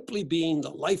simply being the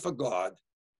life of God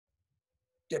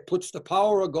that puts the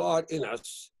power of God in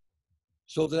us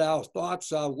so that our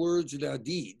thoughts, our words, and our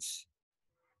deeds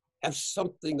have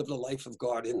something of the life of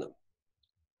God in them.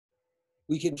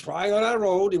 We can try on our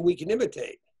own and we can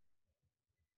imitate.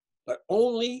 But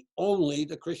only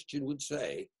the Christian would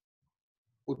say,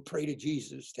 would pray to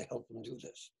Jesus to help him do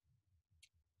this.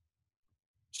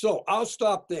 So I'll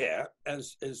stop there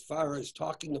as far as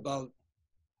talking about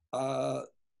the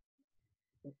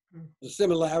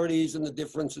similarities and the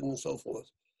differences and so forth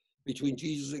between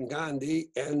Jesus and Gandhi.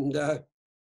 And if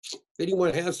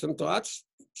anyone has some thoughts,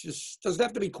 just doesn't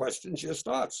have to be questions, just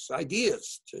thoughts,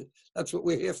 ideas. That's what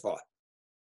we're here for.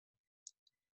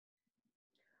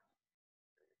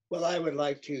 Well, I would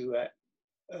like to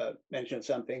mention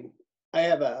something. I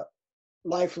have a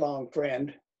lifelong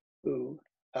friend who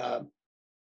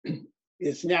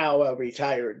is now a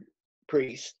retired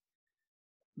priest,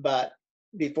 but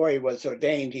before he was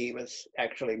ordained, he was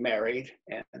actually married.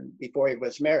 And before he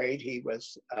was married, he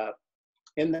was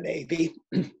in the Navy,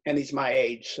 and he's my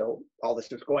age, so all this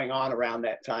was going on around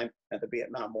that time at the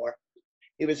Vietnam War.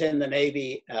 He was in the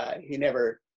Navy. He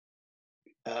never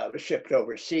was shipped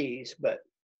overseas, but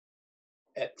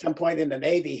at some point in the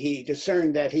Navy, he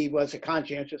discerned that he was a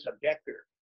conscientious objector.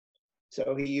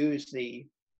 So he used the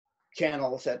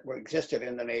channels that existed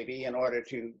in the Navy in order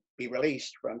to be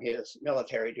released from his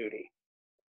military duty.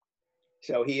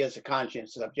 So he is a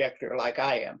conscientious objector like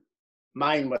I am.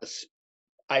 Mine was,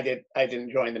 I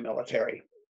didn't join the military.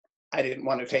 I didn't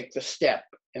want to take the step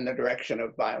in the direction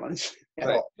of violence at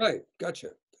all. Right, gotcha.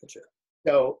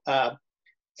 So,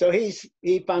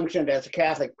 he functioned as a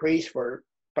Catholic priest for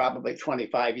probably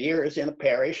 25 years in a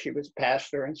parish. He was a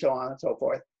pastor and so on and so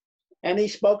forth. And he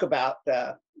spoke about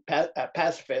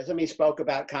pacifism. He spoke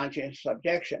about conscientious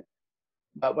objection.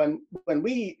 But when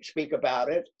we speak about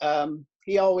it,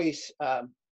 he always,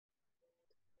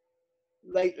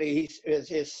 lately,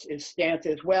 his stance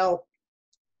is, well,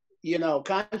 you know,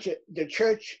 the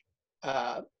church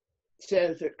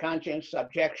says that conscientious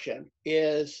objection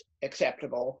is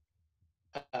acceptable,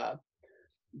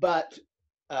 but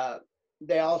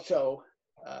they also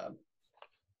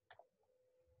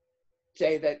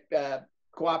say that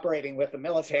cooperating with the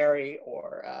military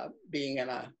or being in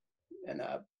a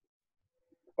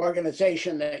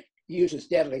organization that uses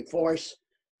deadly force,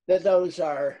 that those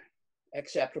are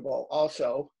acceptable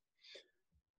also.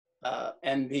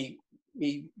 And he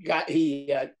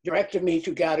directed me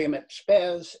to Gaudium et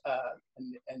Spes,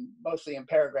 and mostly in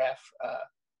paragraph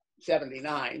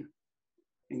 79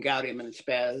 in Gaudium et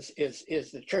Spes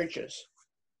is the church's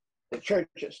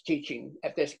teaching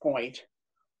at this point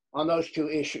on those two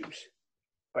issues: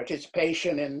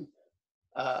 participation in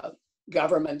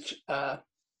government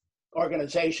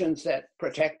organizations that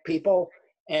protect people,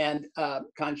 and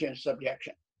conscientious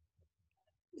objection.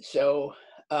 So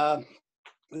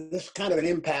this is kind of an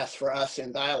impasse for us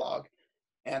in dialogue.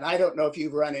 And I don't know if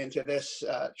you've run into this,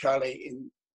 Charlie,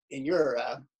 in your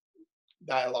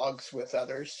dialogues with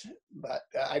others, but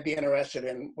I'd be interested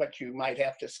in what you might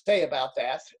have to say about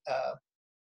that.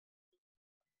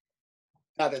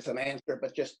 Not as an answer,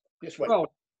 but just what.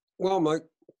 Well, Mike,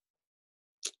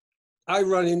 have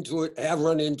run into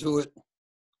it,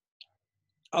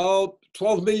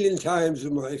 12 million times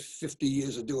in my 50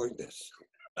 years of doing this.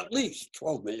 At least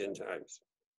 12 million times.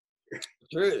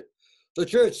 The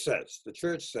church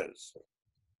says.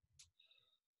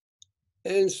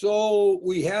 And so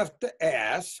we have to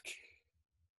ask,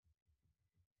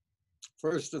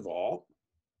 first of all,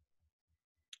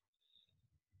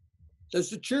 does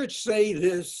the church say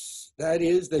this? That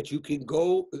is, that you can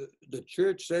go, the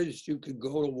church says you can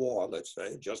go to war, let's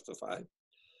say, justified.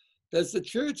 Does the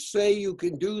church say you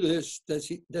can do this?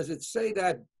 Does it say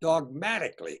that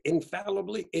dogmatically,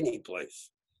 infallibly, any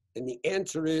place? And the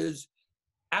answer is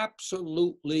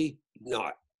absolutely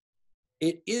not.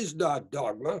 It is not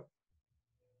dogma.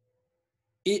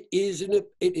 It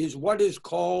is what is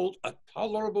called a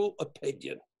tolerable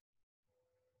opinion.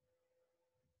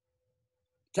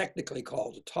 Technically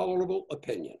called a tolerable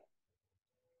opinion.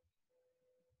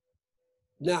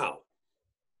 Now,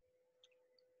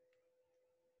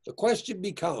 the question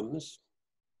becomes,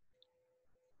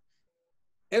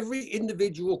 every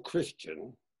individual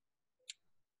Christian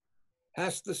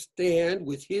has to stand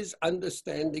with his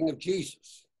understanding of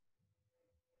Jesus.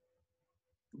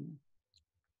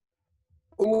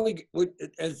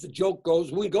 As the joke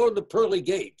goes, when we go to the pearly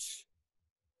gates,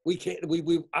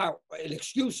 an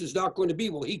excuse is not going to be,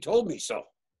 well, he told me so.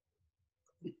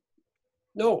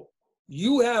 No,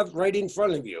 you have right in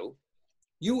front of you,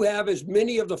 you have as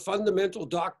many of the fundamental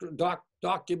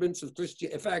documents of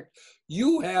Christianity. In fact,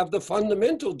 you have the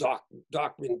fundamental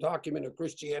document of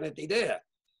Christianity there.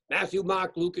 Matthew,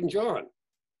 Mark, Luke, and John.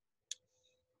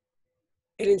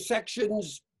 And in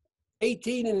sections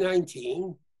 18 and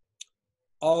 19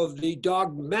 of the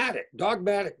dogmatic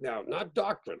now, not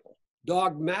doctrinal,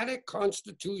 dogmatic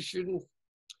constitution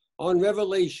on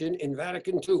Revelation in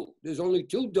Vatican II. There's only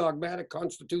 2 dogmatic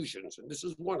constitutions, and this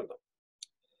is one of them.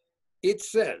 It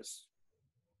says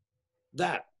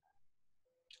that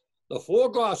the 4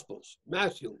 Gospels,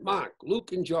 Matthew, Mark,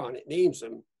 Luke, and John, it names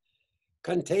them,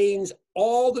 contains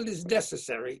all that is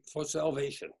necessary for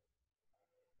salvation.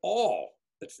 All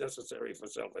that's necessary for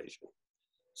salvation.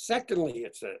 Secondly,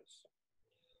 it says,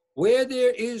 where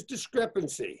there is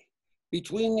discrepancy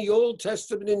between the Old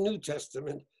Testament and New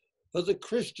Testament, for the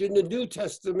Christian, the New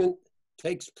Testament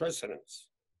takes precedence.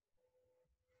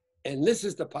 And this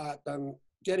is the part I'm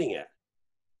getting at.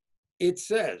 It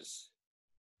says,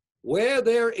 where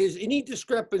there is any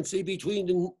discrepancy between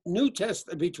the New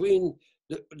Testament, between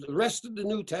the rest of the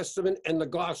New Testament and the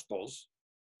Gospels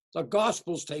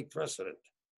take precedent.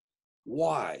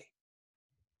 Why?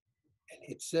 And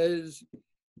it says,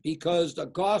 because the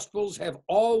Gospels have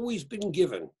always been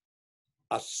given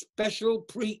a special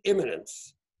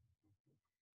preeminence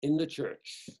in the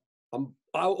church,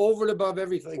 over and above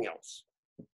everything else.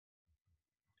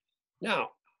 Now,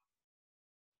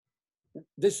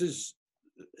 this is,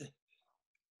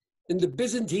 in the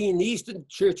Byzantine Eastern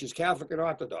churches, Catholic and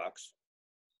Orthodox,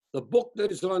 the book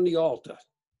that is on the altar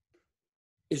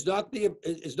is not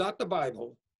the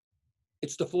Bible,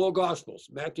 it's the 4 Gospels,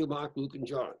 Matthew, Mark, Luke, and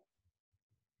John.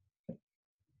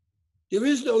 There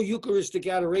is no Eucharistic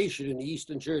adoration in the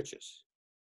Eastern churches.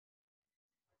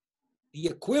 The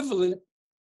equivalent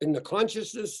in the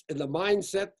consciousness and the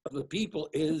mindset of the people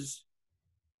is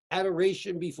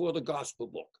adoration before the gospel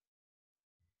book.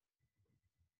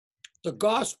 The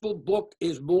gospel book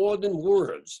is more than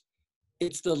words.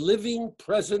 It's the living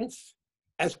presence,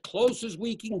 as close as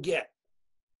we can get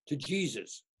to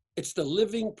Jesus. It's the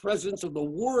living presence of the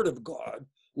Word of God,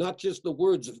 not just the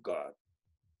words of God.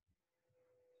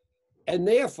 And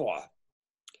therefore,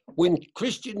 when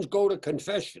Christians go to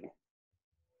confession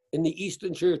in the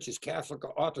Eastern churches, Catholic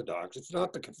or Orthodox, it's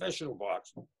not the confessional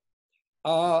box.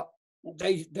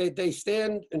 They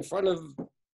stand in front of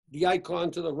the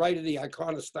icon to the right of the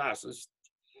iconostasis,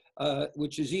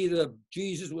 which is either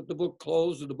Jesus with the book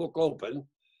closed or the book open,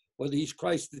 whether he's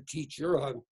Christ the teacher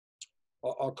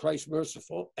or Christ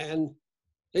merciful, and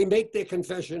they make their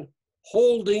confession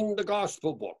holding the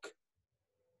gospel book.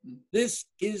 This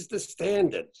is the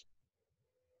standard.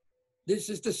 This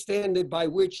is the standard by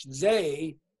which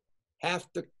they have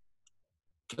to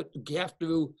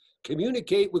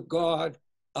communicate with God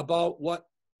about what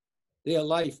their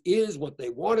life is, what they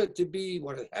want it to be,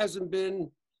 what it hasn't been,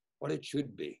 what it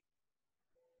should be.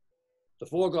 The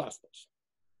 4 Gospels.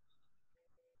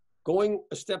 Going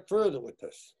a step further with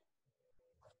this,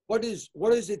 what is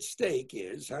at stake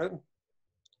is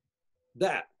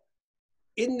that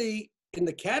in the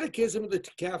Catechism of the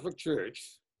Catholic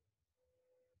Church,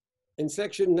 in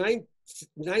section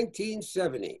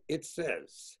 1970, it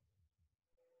says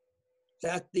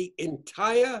that the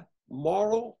entire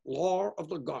moral law of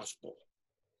the gospel,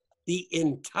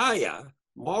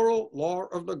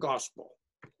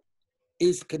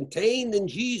 is contained in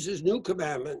Jesus' new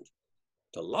commandment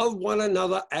to love one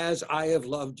another as I have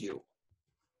loved you.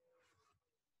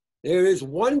 There is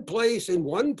one place and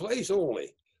one place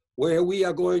only where we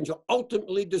are going to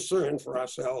ultimately discern for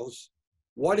ourselves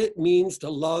what it means to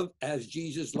love as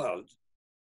Jesus loved,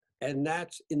 and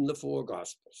that's in the 4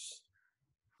 Gospels.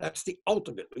 That's the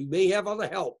ultimate. We may have other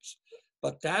helps,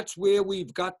 but that's where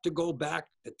we've got to go back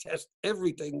to test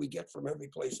everything we get from every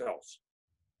place else.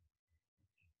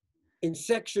 In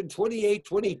section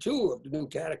 2822 of the New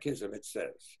Catechism, it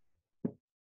says,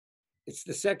 it's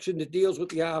the section that deals with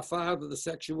the Our Father, the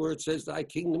section where it says, thy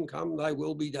kingdom come, thy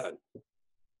will be done.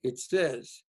 It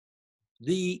says,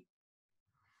 the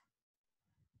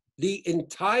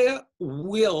entire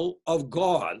will of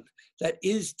God that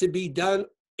is to be done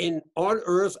on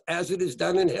earth as it is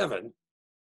done in heaven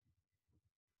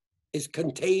is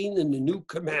contained in the new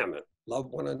commandment,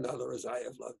 love one another as I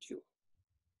have loved you.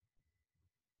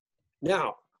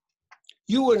 Now,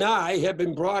 you and I have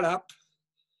been brought up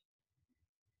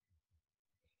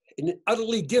in an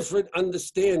utterly different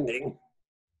understanding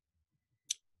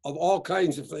of all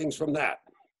kinds of things from that.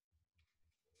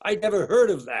 I never heard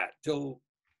of that till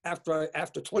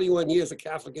after 21 years of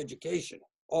Catholic education,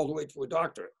 all the way to a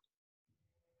doctorate.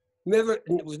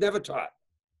 It was never taught.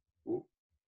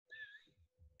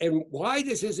 And why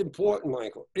this is important,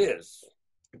 Michael, is,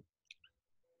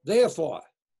 therefore,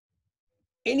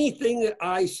 anything that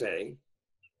I say,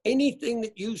 anything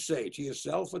that you say to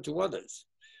yourself or to others,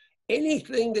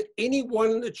 anything that anyone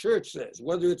in the church says,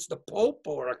 whether it's the Pope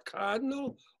or a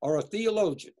cardinal or a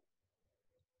theologian,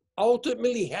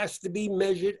 ultimately has to be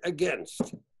measured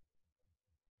against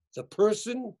the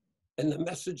person and the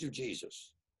message of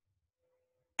Jesus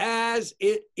as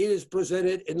it is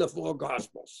presented in the four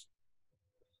Gospels,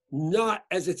 not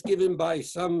as it's given by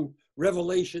some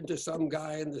revelation to some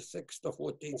guy in the 6th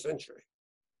or 14th century.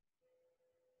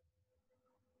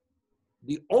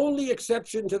 The only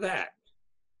exception to that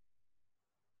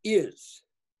is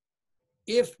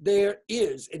if there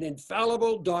is an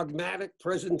infallible dogmatic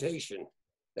presentation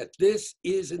that this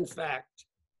is in fact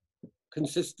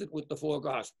consistent with the four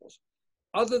Gospels.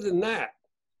 Other than that,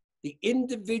 the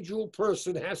individual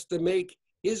person has to make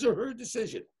his or her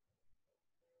decision.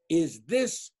 Is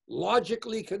this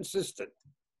logically consistent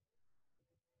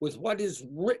with what is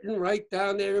written right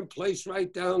down there and placed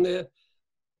right down there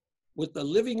with the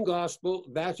living gospel,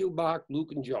 Matthew, Mark,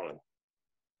 Luke, and John?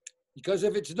 Because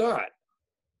if it's not,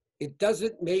 it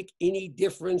doesn't make any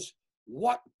difference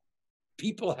what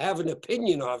people have an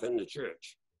opinion of in the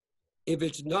church. If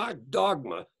it's not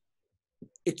dogma,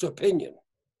 it's opinion.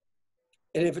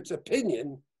 And if it's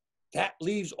opinion, that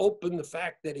leaves open the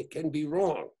fact that it can be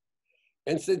wrong.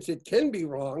 And since it can be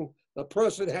wrong, the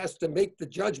person has to make the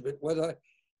judgment whether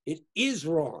it is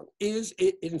wrong. Is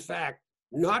it, in fact,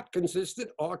 not consistent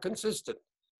or consistent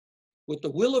with the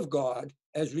will of God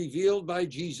as revealed by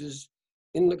Jesus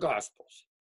in the Gospels?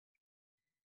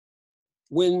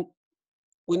 When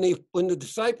the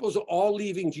disciples are all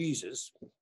leaving Jesus,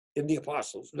 and the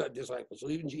apostles, not disciples,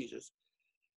 leaving Jesus,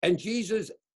 and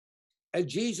Jesus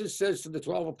says to the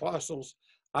 12 apostles,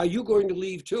 "Are you going to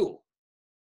leave too?"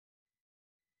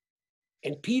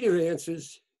 And Peter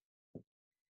answers,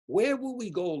 "Where will we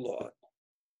go, Lord?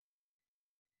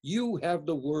 You have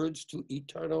the words to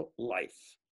eternal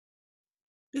life."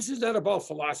 This is not about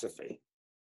philosophy.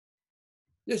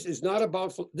 This is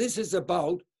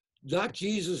about not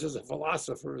Jesus as a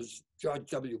philosopher, as George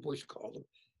W. Bush called him.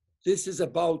 This is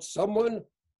about someone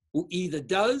who either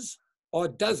does or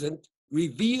doesn't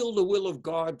reveal the will of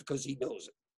God because he knows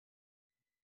it.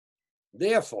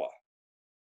 Therefore,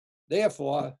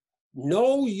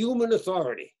 no human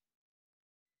authority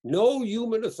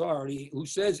who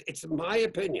says it's my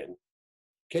opinion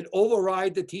can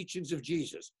override the teachings of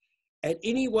Jesus. And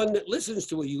anyone that listens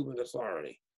to a human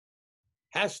authority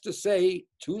has to say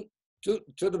to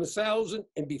themselves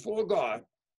and before God,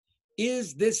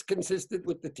 is this consistent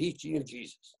with the teaching of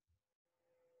Jesus?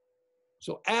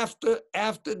 So after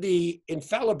the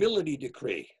Infallibility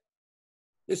Decree,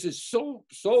 this is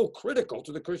so critical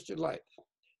to the Christian life.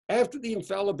 After the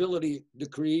Infallibility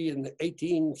Decree in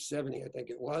 1870, I think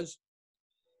it was,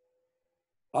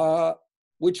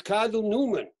 which Cardinal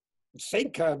Newman,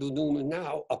 St. Cardinal Newman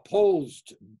now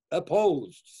opposed.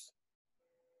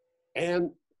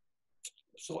 And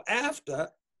so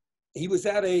after, he was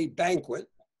at a banquet,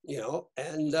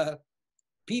 and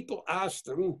people asked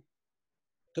him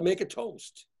to make a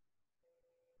toast.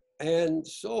 And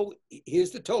so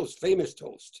here's the toast, famous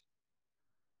toast.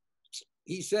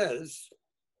 He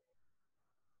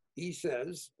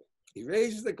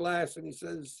raises the glass and he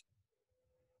says,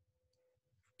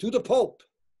 "To the Pope,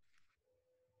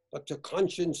 but to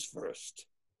conscience first."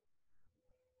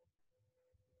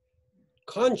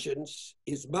 Conscience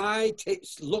is my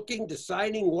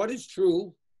deciding what is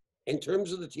true in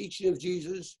terms of the teaching of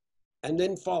Jesus and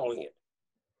then following it.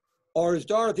 Or as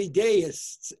Dorothy Day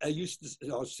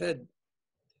said,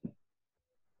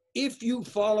 if you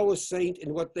follow a saint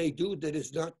in what they do that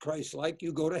is not Christ-like,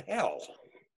 you go to hell.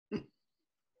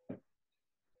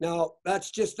 Now,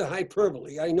 that's just a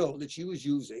hyperbole, I know, that she was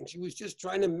using. She was just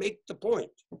trying to make the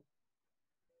point.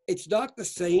 It's not the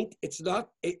saint, it's not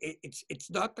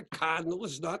the cardinal,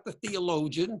 it's not the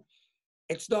theologian,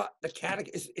 it's not the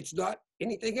catechist, it's not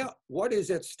anything else. What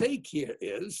is at stake here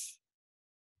is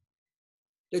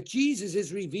that Jesus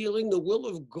is revealing the will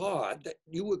of God that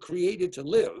you were created to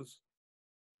live.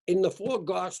 In the four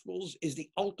Gospels is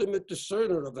the ultimate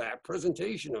discerner of that,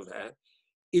 presentation of that,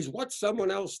 is what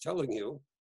someone else telling you,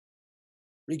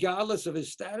 regardless of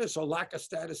his status or lack of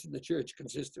status in the church,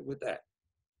 consistent with that.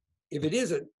 If it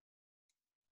isn't,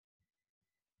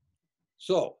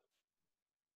 so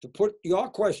to put your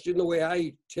question the way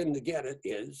I tend to get it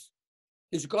is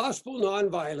gospel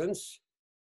nonviolence,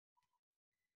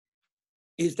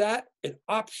 is that an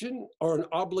option or an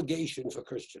obligation for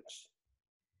Christians?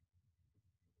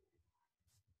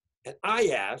 And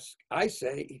I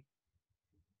say,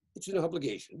 it's an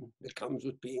obligation that comes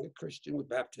with being a Christian with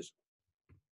baptism.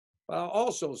 But I'll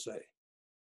also say,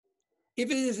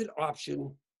 if it is an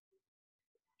option,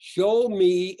 show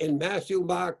me in Matthew,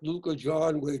 Mark, Luke, or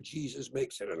John where Jesus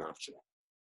makes it an option.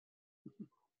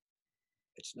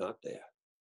 It's not there.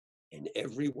 And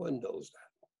everyone knows that.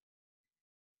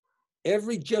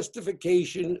 Every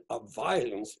justification of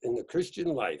violence in the Christian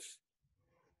life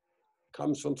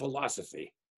comes from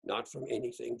philosophy not from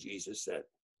anything Jesus said.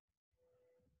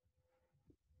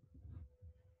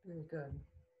 Very good.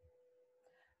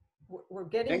 We're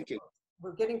getting Thank you.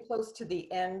 we're getting close to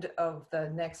the end of the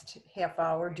next half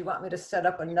hour. Do you want me to set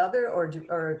up another, or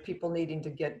are people needing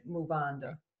to move on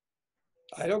to?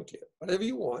 I don't care, whatever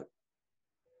you want.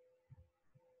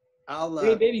 I'll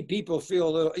Maybe people feel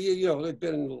a little, you know, they've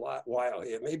been a while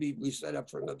here. Maybe we set up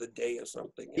for another day or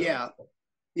something. You know?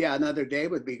 yeah, another day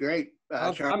would be great.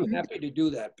 I'm happy to do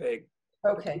that, Peg.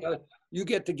 Okay. You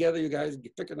get together, you guys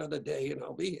pick another day, and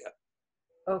I'll be here.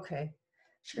 Okay.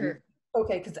 Sure.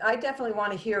 Okay, because I definitely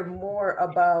want to hear more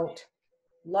about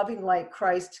loving like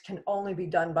Christ can only be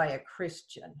done by a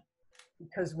Christian.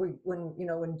 Because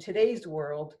in today's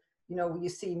world, you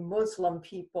see Muslim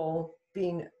people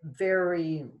being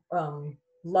very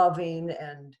loving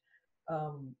and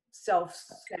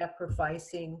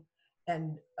self-sacrificing,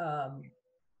 and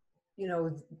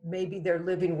maybe they're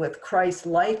living with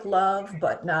Christ-like love,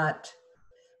 but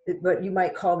you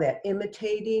might call that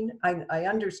imitating. I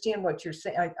understand what you're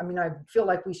saying. I mean, I feel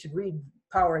like we should read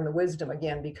Power and the Wisdom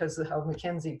again, because of how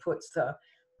Mackenzie puts the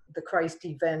Christ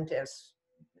event as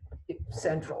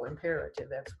central, imperative.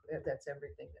 That's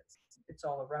everything. It's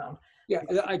all around. Yeah,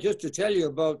 I just to tell you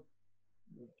about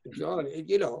John.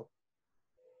 You know,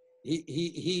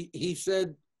 he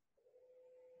said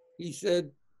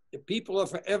if people are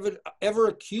ever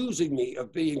accusing me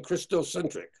of being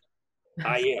Christocentric,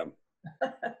 I am.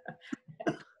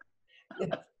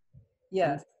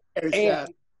 Yes.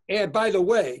 And by the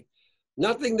way,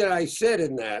 nothing that I said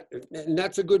in that, and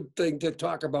that's a good thing to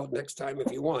talk about next time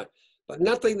if you want, but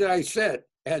nothing that I said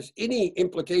has any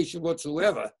implication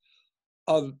whatsoever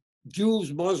of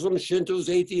Jews, Muslims, Shintos,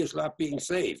 atheists not being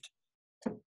saved.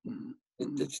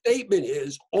 The statement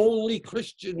is only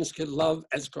Christians can love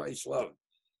as Christ loved.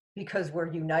 Because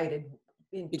we're united.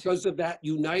 Because of that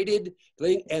united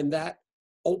thing and that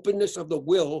openness of the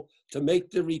will to make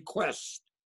the request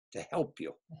to help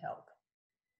you. Help.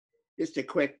 Just a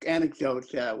quick anecdote.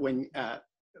 When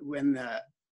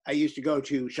I used to go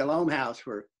to Shalom House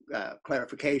for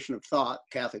clarification of thought,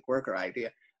 Catholic worker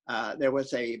idea, there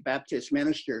was a Baptist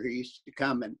minister who used to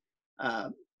come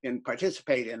and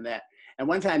participate in that. And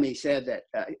one time he said that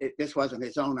this wasn't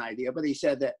his own idea, but he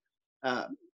said that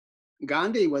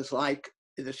Gandhi was like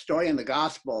the story in the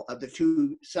gospel of the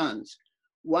two sons.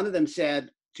 One of them said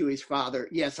to his father,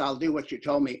 "Yes, I'll do what you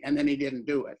told me," and then he didn't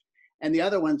do it. And the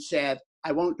other one said,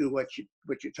 "I won't do what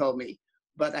you told me,"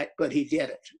 but he did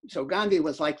it. So Gandhi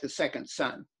was like the second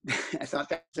son. I thought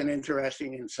that's an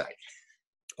interesting insight.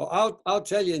 Oh, I'll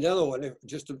tell you another one,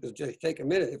 just to take a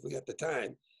minute if we got the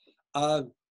time.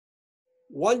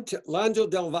 Lanzo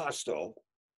del Vasto,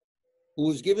 who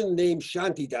was given the name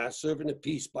Shantidas, servant of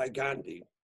peace by Gandhi,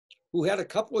 who had a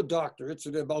couple of doctorates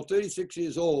and about 36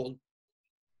 years old,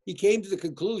 he came to the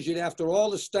conclusion after all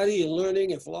the study and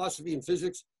learning and philosophy and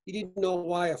physics, he didn't know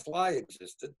why a fly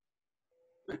existed.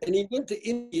 And he went to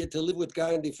India to live with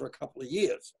Gandhi for a couple of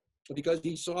years because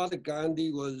he saw that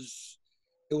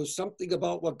there was something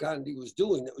about what Gandhi was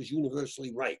doing that was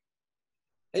universally right.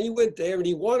 And he went there and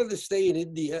he wanted to stay in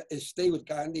India and stay with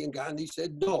Gandhi. And Gandhi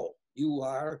said, "No,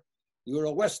 you're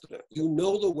a Westerner. You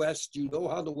know the West. You know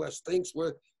how the West thinks.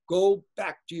 Go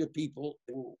back to your people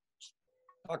and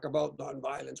talk about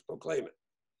nonviolence, proclaim it."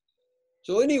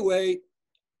 So anyway,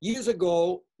 years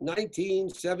ago,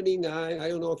 1979, I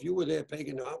don't know if you were there, Peg,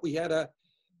 or not,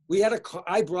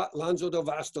 I brought Lanzo del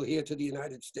Vasto here to the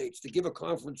United States to give a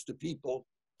conference to people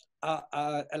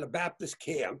at a Baptist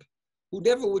camp who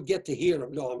never would get to hear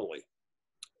him normally.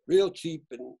 Real cheap.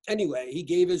 And anyway, he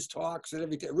gave his talks and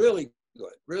everything. Really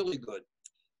good, really good.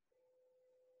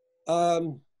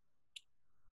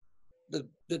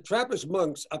 The Trappist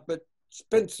monks up at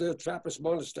Spencer Trappist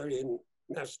Monastery in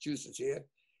Massachusetts here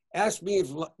asked me if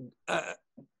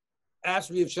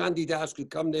Shantidas could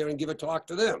come there and give a talk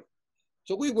to them.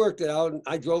 So we worked it out, and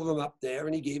I drove him up there,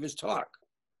 and he gave his talk.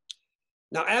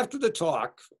 Now, after the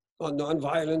talk on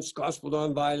nonviolence, gospel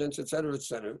nonviolence, et cetera,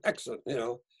 excellent, you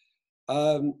know.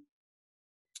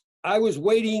 I was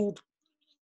waiting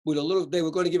with they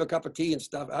were going to give a cup of tea and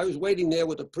stuff. I was waiting there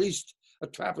with a priest, a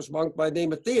Trappist monk by the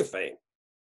name of Theophane.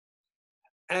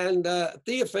 And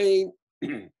Theophane,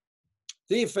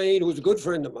 who was a good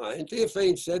friend of mine,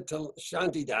 Theophane said to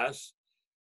Shantidas,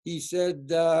 he said,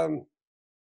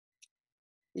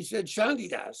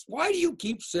 "Shantidas, why do you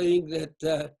keep saying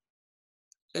that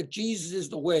Jesus is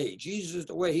the way? Jesus is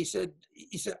the way." He said,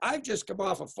 "I've just come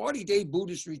off a 40-day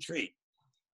Buddhist retreat."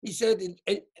 He said,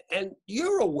 and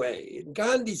you're a way, and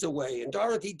Gandhi's a way, and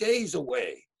Dorothy Day's a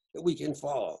way that we can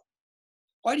follow.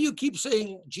 Why do you keep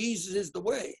saying Jesus is the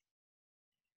way?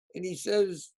 And he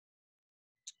says,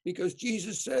 because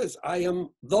Jesus says, I am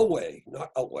the way,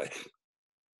 not a way.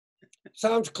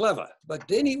 Sounds clever, but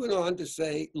then he went on to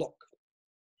say, look,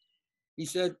 he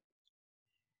said,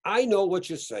 I know what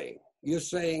you're saying. You're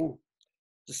saying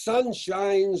the sun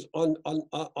shines on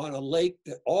a lake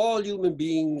that all human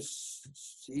beings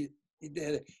see,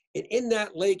 and in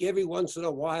that lake, every once in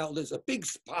a while, there's a big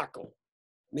sparkle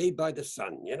made by the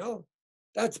sun, you know?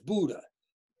 That's Buddha.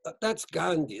 That's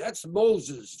Gandhi. That's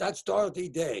Moses. That's Dorothy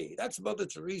Day. That's Mother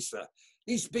Teresa.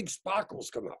 These big sparkles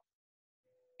come up.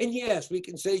 And yes, we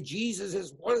can say Jesus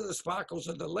is one of the sparkles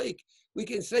of the lake. We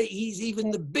can say he's even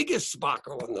the biggest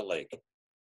sparkle in the lake.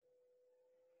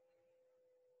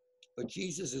 But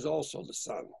Jesus is also the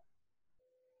sun.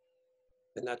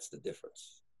 And that's the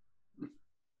difference.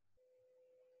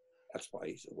 That's why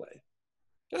he's away.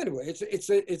 Anyway, it's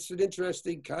an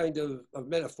interesting kind of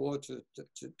metaphor to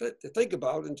think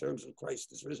about in terms of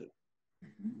Christ is risen.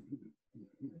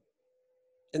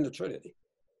 In the Trinity.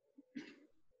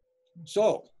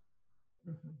 So,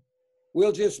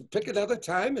 we'll just pick another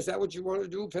time. Is that what you want to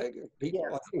do, Peg? People,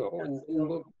 Yes. I don't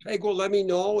know, and Peg will let me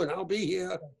know, and I'll be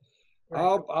here.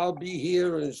 I'll be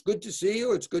here, and it's good to see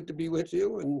you. It's good to be with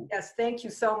you. And Yes, thank you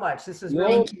so much. This is no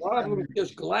really problem.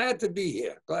 Just glad to be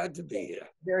here. Glad to be here.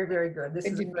 very, very good. This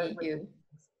Good is to meet you.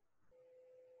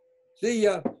 See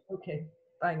ya. Okay,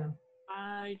 bye now.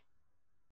 Bye.